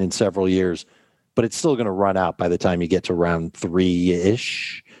has been in several years, but it's still going to run out by the time you get to round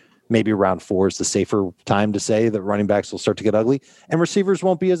 3-ish. Maybe round 4 is the safer time to say that running backs will start to get ugly, and receivers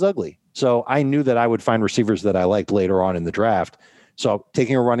won't be as ugly. So I knew that I would find receivers that I liked later on in the draft. So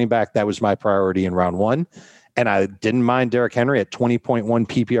taking a running back, that was my priority in round 1. And I didn't mind Derrick Henry at 20.1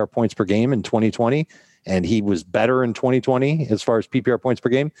 PPR points per game in 2020. And he was better in 2020 as far as PPR points per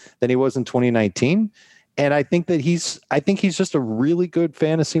game than he was in 2019. And I think that he's just a really good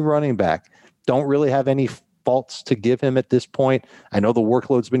fantasy running back. Don't really have any faults to give him at this point. I know the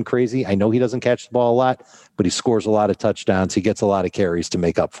workload's been crazy. I know he doesn't catch the ball a lot, but he scores a lot of touchdowns. He gets a lot of carries to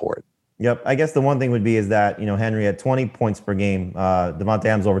make up for it. Yep. I guess the one thing would be is that, Henry at 20 points per game, Devontae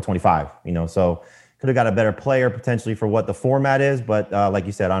Adams over 25, so could have got a better player potentially for what the format is, but like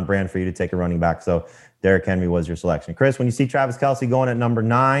you said, on brand for you to take a running back. So Derrick Henry was your selection. Chris, when you see Travis Kelce going at number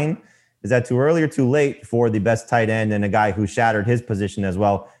 9, is that too early or too late for the best tight end and a guy who shattered his position as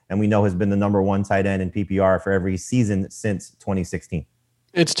well, and we know has been the number 1 tight end in PPR for every season since 2016?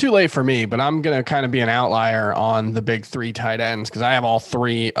 It's too late for me, but I'm going to kind of be an outlier on the big 3 tight ends because I have all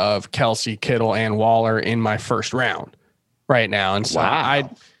 3 of Kelce, Kittle, and Waller in my first round right now. And so I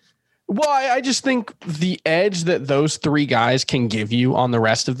just think the edge that those 3 guys can give you on the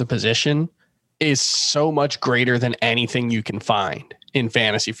rest of the position is so much greater than anything you can find in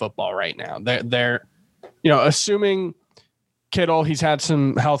fantasy football right now. They're assuming Kittle, he's had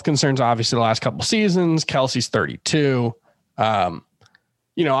some health concerns, obviously, the last couple seasons. Kelsey's 32.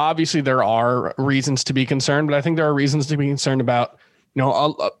 Obviously there are reasons to be concerned, but I think there are reasons to be concerned about,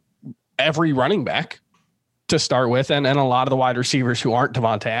 every running back to start with, and a lot of the wide receivers who aren't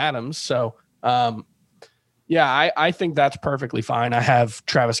Devontae Adams. So, Yeah, I think that's perfectly fine. I have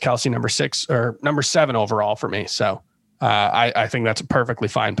Travis Kelce number 6 or number 7 overall for me. So I think that's a perfectly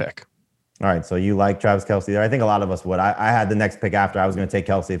fine pick. All right, so you like Travis Kelce there. I think a lot of us would. I had the next pick after. I was going to take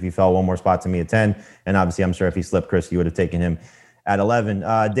Kelce if he fell one more spot to me at 10. And obviously, I'm sure if he slipped, Chris, you would have taken him at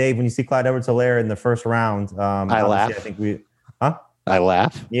 11. Dave, when you see Clyde Edwards-Helaire in the first round, I laugh. I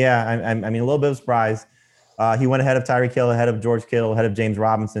laugh. Yeah, I mean, a little bit of surprise. He went ahead of Tyreek Hill, ahead of George Kittle, ahead of James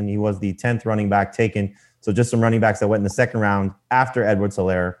Robinson. He was the 10th running back taken. So just some running backs that went in the second round after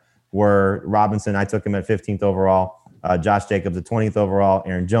Edwards-Helaire were Robinson. I took him at 15th overall. Josh Jacobs at 20th overall.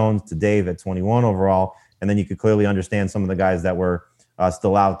 Aaron Jones to Dave at 21 overall. And then you could clearly understand some of the guys that were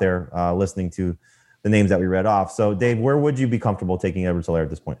still out there listening to the names that we read off. So, Dave, where would you be comfortable taking Edwards-Helaire at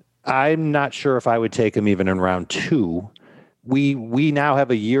this point? I'm not sure if I would take him even in round 2. We now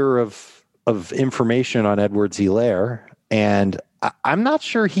have a year of information on Edwards-Helaire, and I'm not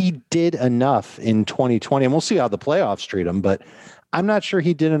sure he did enough in 2020. And we'll see how the playoffs treat him, but I'm not sure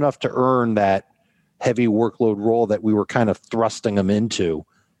he did enough to earn that heavy workload role that we were kind of thrusting him into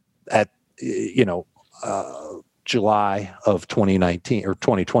at, July of 2019 or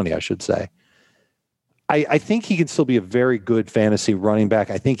 2020, I should say. I think he can still be a very good fantasy running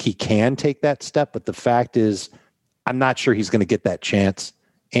back. I think he can take that step, but the fact is, I'm not sure he's going to get that chance.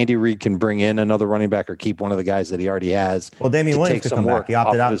 Andy Reid can bring in another running back or keep one of the guys that he already has. Well, Damian Williams could come back. He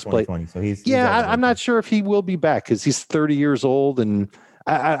opted out in 2020, so he's I'm not sure if he will be back because he's 30 years old, and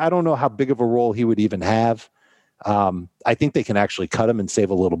I don't know how big of a role he would even have. I think they can actually cut him and save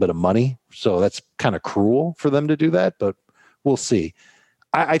a little bit of money, so that's kind of cruel for them to do that, but we'll see.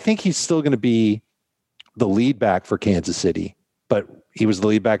 I think he's still going to be the lead back for Kansas City, but he was the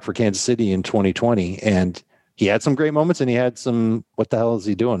lead back for Kansas City in 2020, and he had some great moments and he had some what the hell is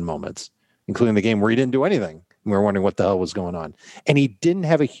he doing moments, including the game where he didn't do anything. We were wondering what the hell was going on. And he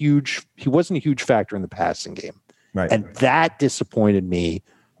wasn't a huge factor in the passing game. Right. And that disappointed me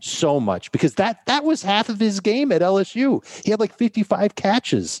so much because that was half of his game at LSU. He had like 55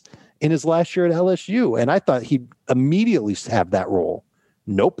 catches in his last year at LSU. And I thought he'd immediately have that role.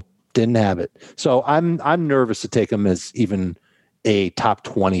 Nope. Didn't have it. So I'm nervous to take him as even a top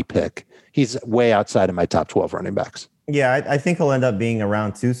 20 pick. He's way outside of my top 12 running backs. Yeah, I think he'll end up being a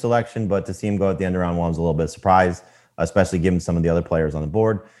round 2 selection, but to see him go at the end of round 1 was a little bit surprised, especially given some of the other players on the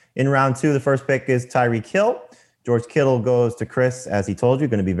board. In round 2, the first pick is Tyreek Hill. George Kittle goes to Chris, as he told you.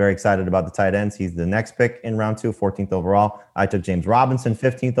 Going to be very excited about the tight ends. He's the next pick in round 2, 14th overall. I took James Robinson,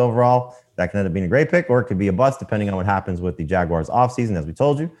 15th overall. That can end up being a great pick, or it could be a bust, depending on what happens with the Jaguars offseason, as we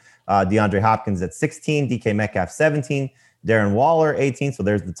told you. DeAndre Hopkins at 16, DK Metcalf 17, Darren Waller 18. So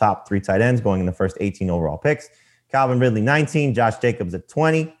there's the top 3 tight ends going in the first 18 overall picks. Calvin Ridley 19, Josh Jacobs at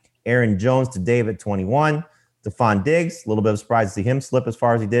 20, Aaron Jones to Dave at 21. Stephon Diggs, a little bit of a surprise to see him slip as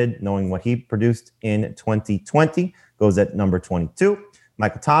far as he did, knowing what he produced in 2020, goes at number 22.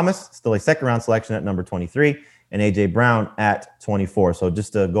 Michael Thomas, still a second-round selection at number 23, and A.J. Brown at 24. So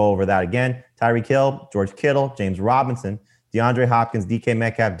just to go over that again, Tyreek Hill, George Kittle, James Robinson, DeAndre Hopkins, DK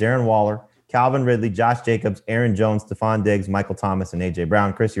Metcalf, Darren Waller, Calvin Ridley, Josh Jacobs, Aaron Jones, Stephon Diggs, Michael Thomas, and A.J.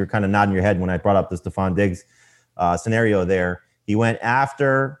 Brown. Chris, you were kind of nodding your head when I brought up the Stephon Diggs scenario there. He went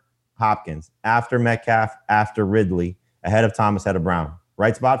after Hopkins, after Metcalf, after Ridley, ahead of Thomas, ahead of Brown.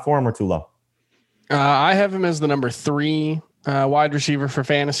 Right spot for him or too low? I have him as the number 3 wide receiver for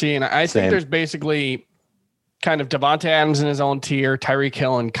fantasy, and I think there's basically kind of Devonta Adams in his own tier, Tyreek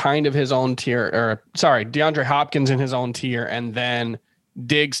Hill in kind of his own tier, DeAndre Hopkins in his own tier, and then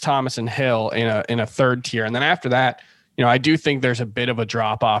Diggs, Thomas, and Hill in a third tier. And then after that, I do think there's a bit of a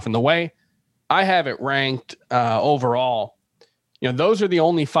drop off. And the way I have it ranked overall, those are the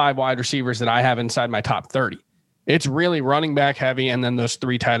only 5 wide receivers that I have inside my top 30. It's really running back heavy, and then those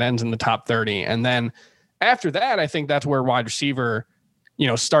 3 tight ends in the top 30. And then after that, I think that's where wide receiver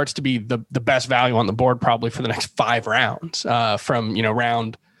starts to be the best value on the board probably for the next 5 rounds from,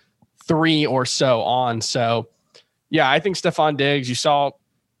 round 3 or so on. So, yeah, I think Stephon Diggs, you saw,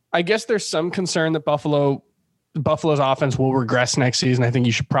 I guess there's some concern that Buffalo's offense will regress next season. I think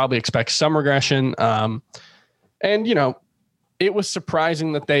you should probably expect some regression. And, it was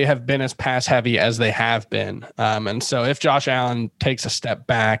surprising that they have been as pass heavy as they have been. And so if Josh Allen takes a step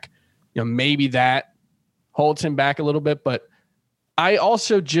back, maybe that holds him back a little bit, but I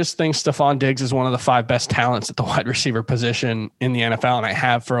also just think Stephon Diggs is one of the 5 best talents at the wide receiver position in the NFL, and I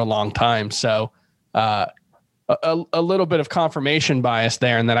have for a long time. So a little bit of confirmation bias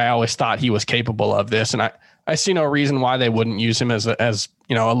there, and that I always thought he was capable of this. And I see no reason why they wouldn't use him as a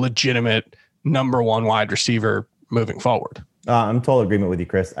legitimate number 1 wide receiver moving forward. I'm in total agreement with you,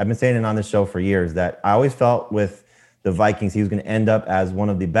 Chris. I've been saying it on this show for years that I always felt with the Vikings, he was going to end up as one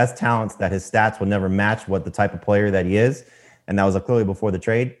of the best talents, that his stats would never match what the type of player that he is. And that was clearly before the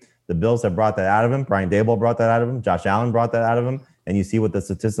trade. The Bills have brought that out of him. Brian Daboll brought that out of him. Josh Allen brought that out of him. And you see what the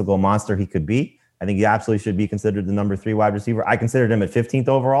statistical monster he could be. I think he absolutely should be considered the number 3 wide receiver. I considered him at 15th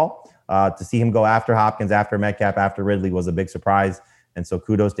overall. To see him go after Hopkins, after Metcalf, after Ridley was a big surprise. And so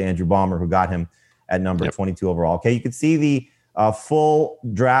kudos to Andrew Ballmer, who got him at number 22 overall. Okay, you can see the full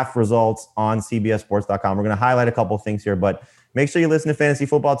draft results on CBSSports.com. We're going to highlight a couple of things here, but make sure you listen to Fantasy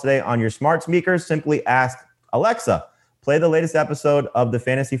Football Today on your smart speakers. Simply ask Alexa, play the latest episode of the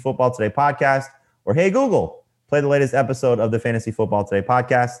Fantasy Football Today podcast, or hey, Google, play the latest episode of the Fantasy Football Today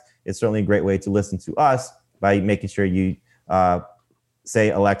podcast. It's certainly a great way to listen to us by making sure you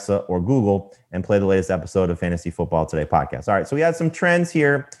say Alexa or Google and play the latest episode of Fantasy Football Today podcast. All right, so we had some trends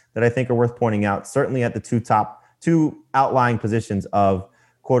here that I think are worth pointing out, certainly at the two outlying positions of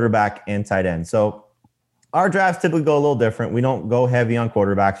quarterback and tight end. So our drafts typically go a little different. We don't go heavy on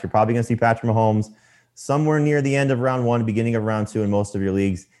quarterbacks. You're probably going to see Patrick Mahomes somewhere near the end of round 1, beginning of round 2 in most of your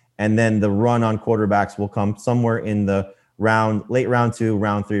leagues. And then the run on quarterbacks will come somewhere in the late round 2,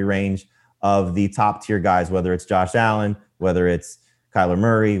 round 3 range of the top tier guys, whether it's Josh Allen, whether it's Kyler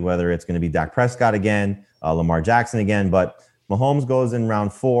Murray, whether it's going to be Dak Prescott again, Lamar Jackson again. But Mahomes goes in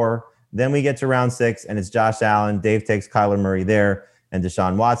round 4. Then we get to round 6, and it's Josh Allen. Dave takes Kyler Murray there, and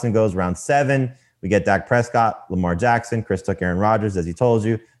Deshaun Watson goes round 7. We get Dak Prescott, Lamar Jackson. Chris took Aaron Rodgers, as he told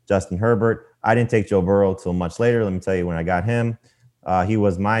you. Justin Herbert. I didn't take Joe Burrow till much later. Let me tell you when I got him. He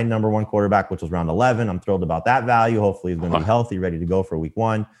was my number 1 quarterback, which was round 11. I'm thrilled about that value. Hopefully he's going to be healthy, ready to go for week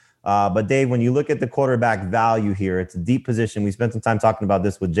 1. But Dave, when you look at the quarterback value here, it's a deep position. We spent some time talking about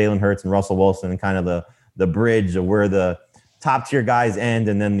this with Jalen Hurts and Russell Wilson and kind of the bridge of where the top tier guys end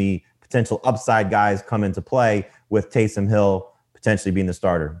and then the potential upside guys come into play, with Taysom Hill potentially being the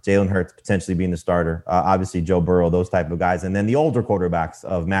starter, Jalen Hurts potentially being the starter, obviously Joe Burrow, those type of guys. And then the older quarterbacks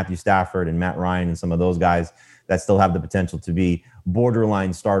of Matthew Stafford and Matt Ryan and some of those guys that still have the potential to be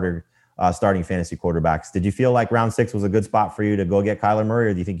borderline starting fantasy quarterbacks. Did you feel like round 6 was a good spot for you to go get Kyler Murray,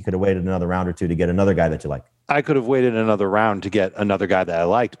 or do you think you could have waited another round or two to get another guy that you like? I could have waited another round to get another guy that I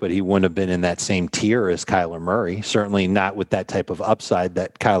liked, but he wouldn't have been in that same tier as Kyler Murray. Certainly not with that type of upside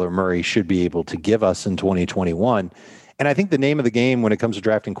that Kyler Murray should be able to give us in 2021. And I think the name of the game when it comes to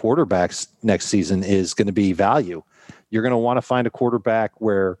drafting quarterbacks next season is going to be value. You're going to want to find a quarterback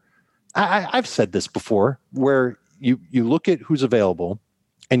where I've said this before, where you look at who's available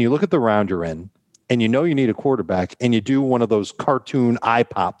and you look at the round you're in and you know you need a quarterback and you do one of those cartoon eye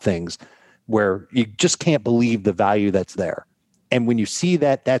pop things where you just can't believe the value that's there. And when you see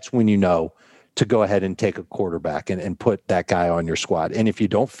that, that's when you know to go ahead and take a quarterback and put that guy on your squad. And if you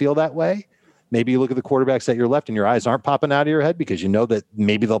don't feel that way, maybe you look at the quarterbacks at your left and your eyes aren't popping out of your head because you know that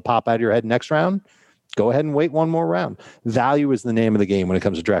maybe they'll pop out of your head next round. Go ahead and wait one more round. Value is the name of the game when it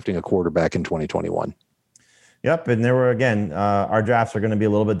comes to drafting a quarterback in 2021. Yep, and there were, again, our drafts are going to be a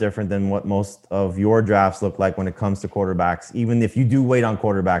little bit different than what most of your drafts look like when it comes to quarterbacks. Even if you do wait on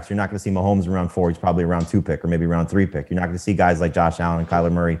quarterbacks, you're not going to see Mahomes in round 4. He's probably a round 2 pick or maybe round 3 pick. You're not going to see guys like Josh Allen and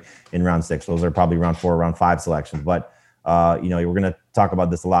Kyler Murray in round 6. Those are probably round 4 or round 5 selections. But, we're going to talk about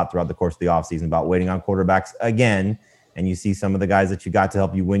this a lot throughout the course of the offseason about waiting on quarterbacks again. And you see some of the guys that you got to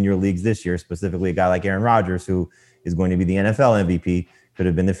help you win your leagues this year, specifically a guy like Aaron Rodgers, who is going to be the NFL MVP, could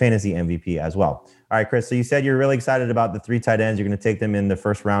have been the fantasy MVP as well. All right, Chris, so you said you're really excited about the 3 tight ends. You're going to take them in the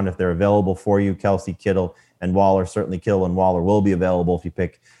first round if they're available for you. Kelsey, Kittle, and Waller. Certainly Kittle and Waller will be available if you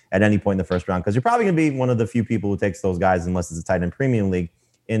pick at any point in the first round, because you're probably going to be one of the few people who takes those guys unless it's a tight end premium league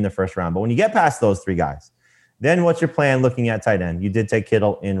in the first round. But when you get past those 3 guys, then what's your plan looking at tight end? You did take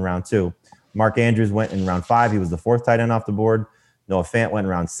Kittle in round 2. Mark Andrews went in round 5. He was the 4th tight end off the board. Noah Fant went in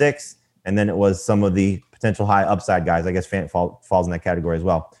round 6. And then it was some of the potential high upside guys. I guess Fant falls in that category as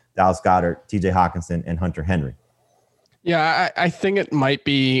well. Dallas Goedert, TJ Hawkinson, and Hunter Henry. Yeah, I think it might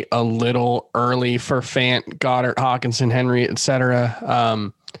be a little early for Fant, Goddard, Hawkinson, Henry, et cetera.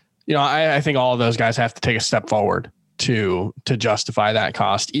 I think all of those guys have to take a step forward to justify that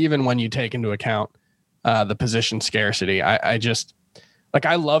cost, even when you take into account the position scarcity. I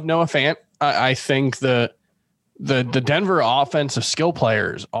love Noah Fant. I think the Denver offensive skill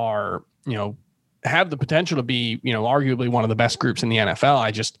players are, have the potential to be, arguably one of the best groups in the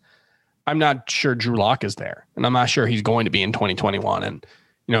NFL. I'm not sure Drew Lock is there, and I'm not sure he's going to be in 2021. And,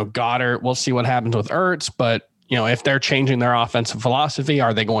 Goddard, we'll see what happens with Ertz, but, if they're changing their offensive philosophy,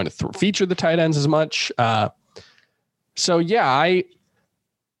 are they going to feature the tight ends as much? I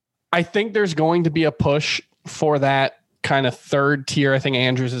think there's going to be a push for that kind of 3rd tier. I think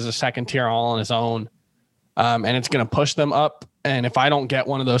Andrews is a 2nd tier all on his own. And it's going to push them up. And if I don't get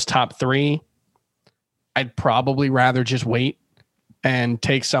one of those top 3, I'd probably rather just wait and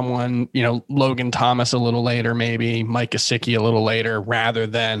take someone, Logan Thomas a little later, maybe Mike Gesicki a little later, rather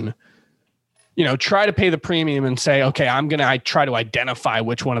than, try to pay the premium and say, okay, I try to identify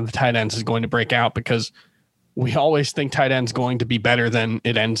which one of the tight ends is going to break out, because we always think tight end's going to be better than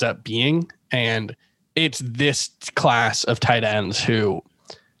it ends up being. And it's this class of tight ends who,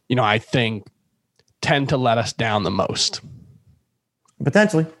 I think tend to let us down the most.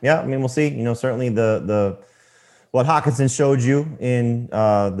 Potentially. Yeah. I mean, we'll see, certainly what Hockenson showed you in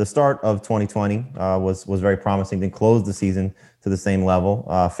the start of 2020 was very promising. Then closed the season to the same level.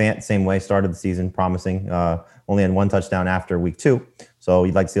 Fant, same way, started the season promising. Only had one touchdown after week 2. So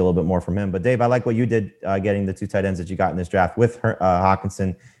you'd like to see a little bit more from him. But Dave, I like what you did getting the 2 tight ends that you got in this draft with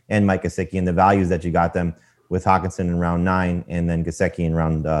Hockenson and Mike Gesicki, and the values that you got them with Hockenson in round 9 and then Gesicki in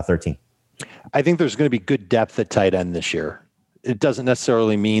round 13. I think there's going to be good depth at tight end this year. It doesn't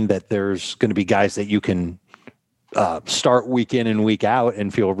necessarily mean that there's going to be guys that you can start week in and week out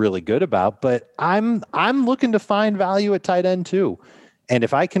and feel really good about, but I'm looking to find value at tight end too. And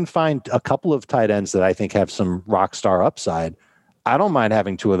if I can find a couple of tight ends that I think have some rock star upside, I don't mind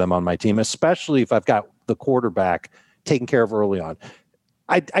having 2 of them on my team, especially if I've got the quarterback taken care of early on.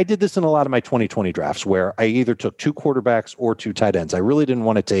 I did this in a lot of my 2020 drafts where I either took 2 quarterbacks or 2 tight ends. I really didn't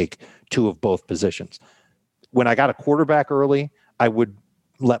want to take 2 of both positions. When I got a quarterback early, I would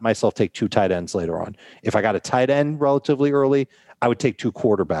let myself take 2 tight ends later on. If I got a tight end relatively early, I would take 2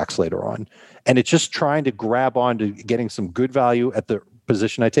 quarterbacks later on. And it's just trying to grab on to getting some good value at the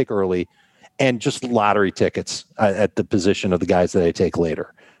position I take early and just lottery tickets at the position of the guys that I take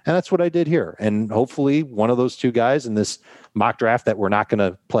later. And that's what I did here. And hopefully one of those 2 guys in this mock draft that we're not going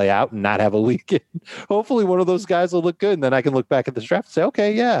to play out and not have a leak in, hopefully one of those guys will look good. And then I can look back at this draft and say,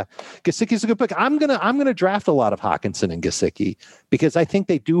 okay, yeah, Gesicki's a good pick. I'm going to draft a lot of Hockenson and Gesicki because I think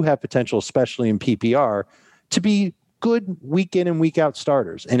they do have potential, especially in PPR, to be good week in and week out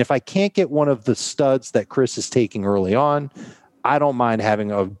starters. And if I can't get one of the studs that Chris is taking early on, I don't mind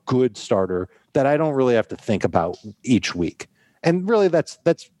having a good starter that I don't really have to think about each week. And really, that's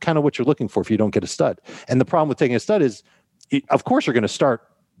kind of what you're looking for if you don't get a stud. And the problem with taking a stud is, of course, you're going to start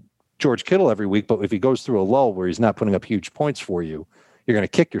George Kittle every week, but if he goes through a lull where he's not putting up huge points for you, you're going to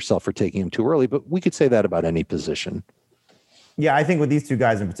kick yourself for taking him too early. But we could say that about any position. Yeah, I think with these 2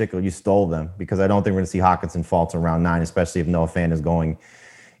 guys in particular, you stole them because I don't think we're going to see Hockenson fall to round 9, especially if Noah Fant is going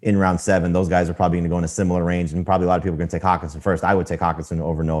in round 7. Those guys are probably going to go in a similar range, and probably a lot of people are going to take Hockenson first. I would take Hockenson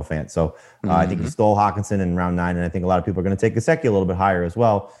over Noah Fant. So I think you stole Hockenson in round 9, and I think a lot of people are going to take Gesicki a little bit higher as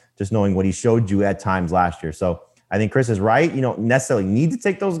well, just knowing what he showed you at times last year. So I think Chris is right. You don't necessarily need to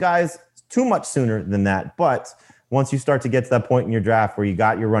take those guys too much sooner than that, but once you start to get to that point in your draft where you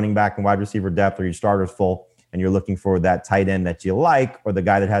got your running back and wide receiver depth or your starters full, and you're looking for that tight end that you like or the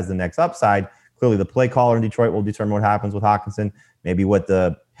guy that has the next upside, clearly the play caller in Detroit will determine what happens with Hockenson, maybe what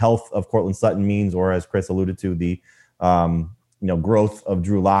the health of Cortland Sutton means, or as Chris alluded to, the growth of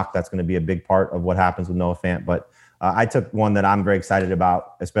Drew Lock. That's going to be a big part of what happens with Noah Fant. But I took one that I'm very excited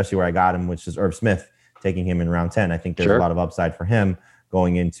about, especially where I got him, which is Irv Smith, taking him in round 10. I think there's a lot of upside for him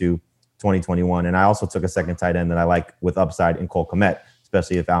going into 2021. And I also took a second tight end that I like with upside in Cole Kmet,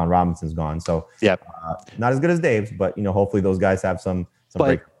 especially if Allen Robinson's gone. So not as good as Dave's, but hopefully those guys have some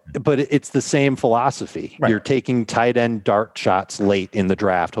break. But it's the same philosophy. Right. You're taking tight end dart shots late in the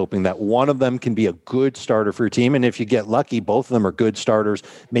draft, hoping that one of them can be a good starter for your team. And if you get lucky, both of them are good starters.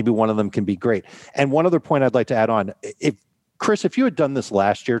 Maybe one of them can be great. And one other point I'd like to add on, if you had done this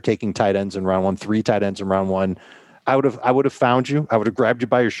last year, taking tight ends in round 1, 3 tight ends in round 1, I would have found you. I would have grabbed you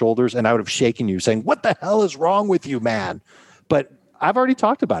by your shoulders and I would have shaken you saying, what the hell is wrong with you, man? But I've already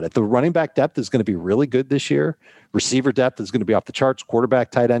talked about it. The running back depth is going to be really good this year. Receiver depth is going to be off the charts.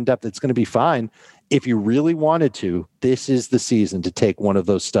 Quarterback, tight end depth, it's going to be fine. If you really wanted to, this is the season to take one of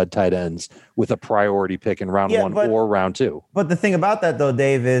those stud tight ends with a priority pick in round 1 or round 2. But the thing about that, though,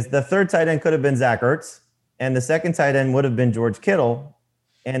 Dave, is the third tight end could have been Zach Ertz, and the second tight end would have been George Kittle,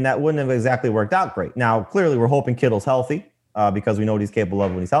 and that wouldn't have exactly worked out great. Now, clearly, we're hoping Kittle's healthy because we know what he's capable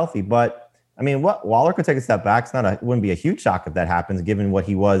of when he's healthy. But I mean, Waller could take a step back. It wouldn't be a huge shock if that happens, given what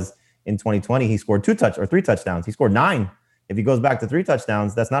he was in 2020. He scored 3 touchdowns. He scored 9. If he goes back to 3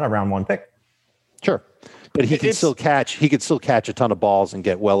 touchdowns, that's not a round 1 pick. Sure, but he could still catch. He could still catch a ton of balls and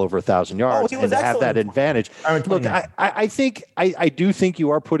get well over 1,000 yards and have that advantage. Look, I think I do think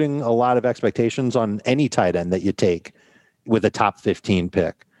you are putting a lot of expectations on any tight end that you take with a top 15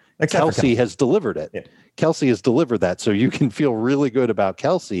 pick. Kelsey has delivered it. Yeah. Kelsey has delivered that, so you can feel really good about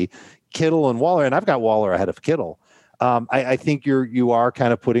Kelsey, Kittle, and Waller. And I've got Waller ahead of Kittle. I think you are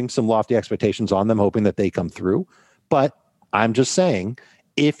kind of putting some lofty expectations on them, hoping that they come through. But I'm just saying,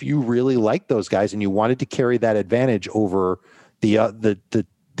 if you really like those guys and you wanted to carry that advantage over the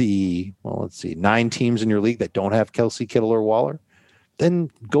 9 teams in your league that don't have Kelsey, Kittle, or Waller,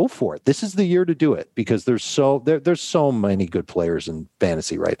 then go for it. This is the year to do it because there's so many good players in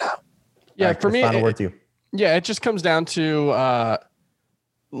fantasy right now. Yeah, right, for me, final word to you. Yeah, it just comes down to,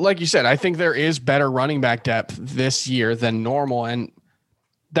 like you said, I think there is better running back depth this year than normal. And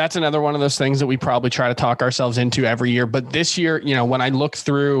that's another one of those things that we probably try to talk ourselves into every year. But this year, when I look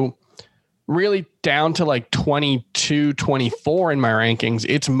through really down to like 22, 24 in my rankings,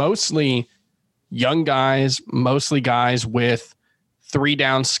 it's mostly young guys, mostly guys with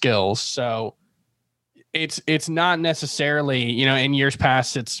 3-down skills. So it's not necessarily, in years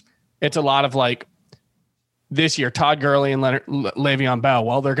past, it's a lot of like this year, Todd Gurley and Le'Veon Bell.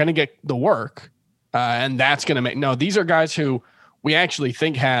 Well, they're going to get the work and that's going to these are guys who we actually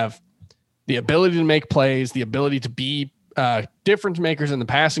think have the ability to make plays, the ability to be difference makers in the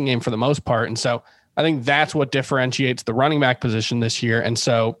passing game for the most part. And so I think that's what differentiates the running back position this year. And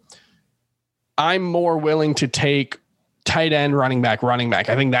so I'm more willing to take tight end, running back.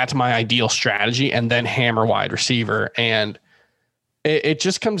 I think that's my ideal strategy, and then hammer wide receiver. And it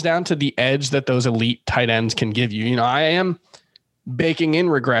just comes down to the edge that those elite tight ends can give you. I am baking in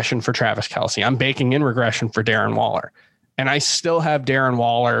regression for Travis Kelce. I'm baking in regression for Darren Waller. And I still have Darren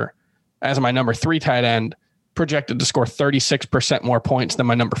Waller as my number 3 tight end, projected to score 36% more points than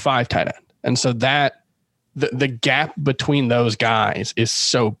my number 5 tight end. And so that the gap between those guys is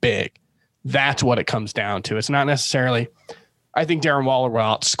so big. That's what it comes down to. It's not necessarily, I think Darren Waller will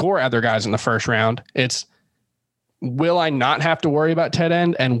outscore other guys in the first round. It's, will I not have to worry about tight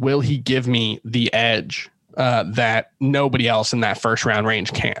end, and will he give me the edge that nobody else in that first round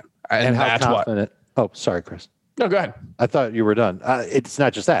range can? And that's confident, what. Oh, sorry, Chris. No, go ahead. I thought you were done. It's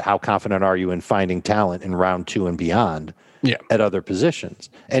not just that. How confident are you in finding talent in round 2 and beyond? Yeah. At other positions?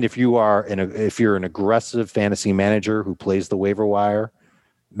 And if you're an aggressive fantasy manager who plays the waiver wire,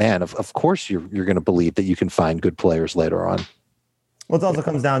 man, of course you're going to believe that you can find good players later on. Well, it also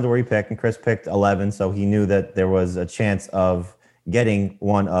comes down to where you pick, and Chris picked 11, so he knew that there was a chance of getting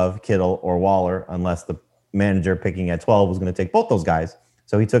one of Kittle or Waller unless the manager picking at 12 was going to take both those guys.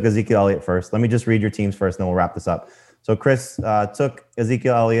 So he took Ezekiel Elliott first. Let me just read your teams first, and then we'll wrap this up. So Chris took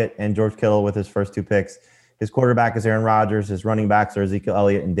Ezekiel Elliott and George Kittle with his first 2 picks. His quarterback is Aaron Rodgers. His running backs are Ezekiel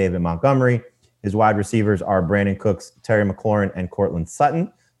Elliott and David Montgomery. His wide receivers are Brandon Cooks, Terry McLaurin, and Cortland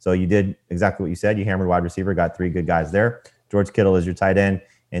Sutton. So you did exactly what you said. You hammered wide receiver, got 3 good guys there. George Kittle is your tight end.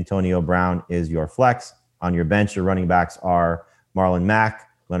 Antonio Brown is your flex. On your bench, your running backs are Marlon Mack,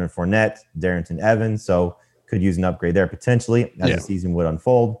 Leonard Fournette, Darrington Evans. So could use an upgrade there potentially as the season would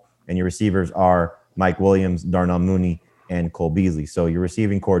unfold. And your receivers are Mike Williams, Darnell Mooney, and Cole Beasley. So your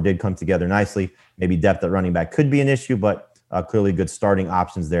receiving core did come together nicely. Maybe depth at running back could be an issue, but clearly good starting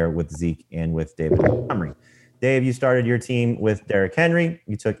options there with Zeke and with David Montgomery. Dave, you started your team with Derrick Henry.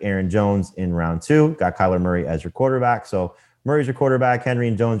 You took Aaron Jones in round 2, got Kyler Murray as your quarterback. So Murray's your quarterback, Henry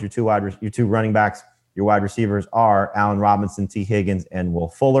and Jones, your two running backs. Your wide receivers are Allen Robinson, T. Higgins, and Will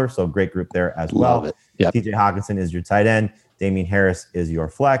Fuller. So great group there as well. Love it. Yep. TJ Hawkinson is your tight end. Damian Harris is your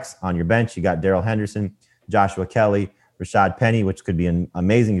flex. On your bench, you got Darrell Henderson, Joshua Kelly, Rashad Penny, which could be an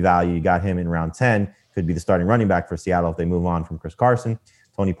amazing value. You got him in round 10. Could be the starting running back for Seattle if they move on from Chris Carson.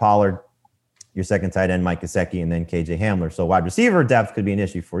 Tony Pollard, your second tight end, Mike Gesicki, and then KJ Hamler. So wide receiver depth could be an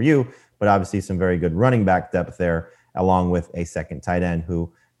issue for you, but obviously some very good running back depth there, along with a second tight end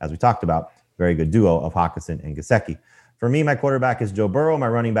who, as we talked about, very good duo of Hawkinson and Gesicki. For me, my quarterback is Joe Burrow. My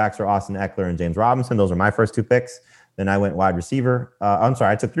running backs are Austin Eckler and James Robinson. Those are my first 2 picks. Then I went wide receiver.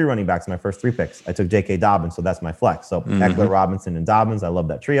 I took 3 running backs in my first 3 picks. I took J.K. Dobbins, so that's my flex. So Eckler, Robinson, and Dobbins. I love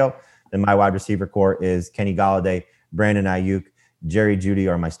that trio. Then my wide receiver core is Kenny Golladay, Brandon Ayuk, Jerry Jeudy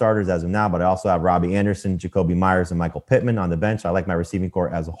are my starters as of now, but I also have Robbie Anderson, Jacoby Myers, and Michael Pittman on the bench. I like my receiving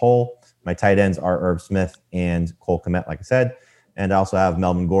core as a whole. My tight ends are Irv Smith and Cole Kmet, like I said. And I also have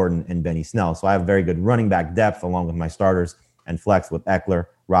Melvin Gordon and Benny Snell. So I have very good running back depth along with my starters and flex with Eckler,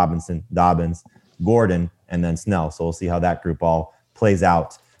 Robinson, Dobbins, Gordon, and then Snell. So we'll see how that group all plays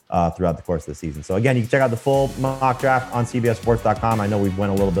out throughout the course of the season. So again, you can check out the full mock draft on CBSSports.com. I know we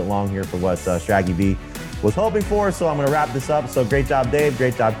went a little bit long here for what Shaggy B was hoping for, so I'm going to wrap this up. So great job, Dave.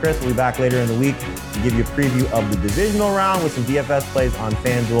 Great job, Chris. We'll be back later in the week to give you a preview of the divisional round with some DFS plays on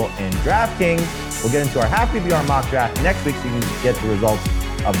FanDuel and DraftKings. We'll get into our half PPR mock draft next week so you can get the results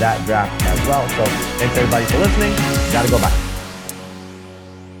of that draft as well. So thanks everybody for listening. Got to go back.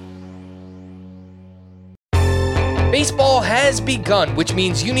 Baseball has begun, which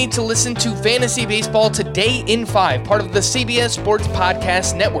means you need to listen to Fantasy Baseball Today in 5, part of the CBS Sports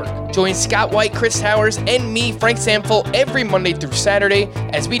Podcast Network. Join Scott White, Chris Towers, and me, Frank Samfel, every Monday through Saturday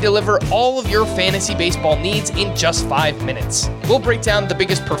as we deliver all of your fantasy baseball needs in just 5 minutes. We'll break down the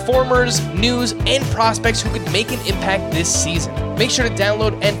biggest performers, news, and prospects who could make an impact this season. Make sure to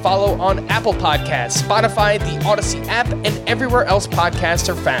download and follow on Apple Podcasts, Spotify, the Odyssey app, and everywhere else podcasts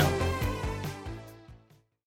are found.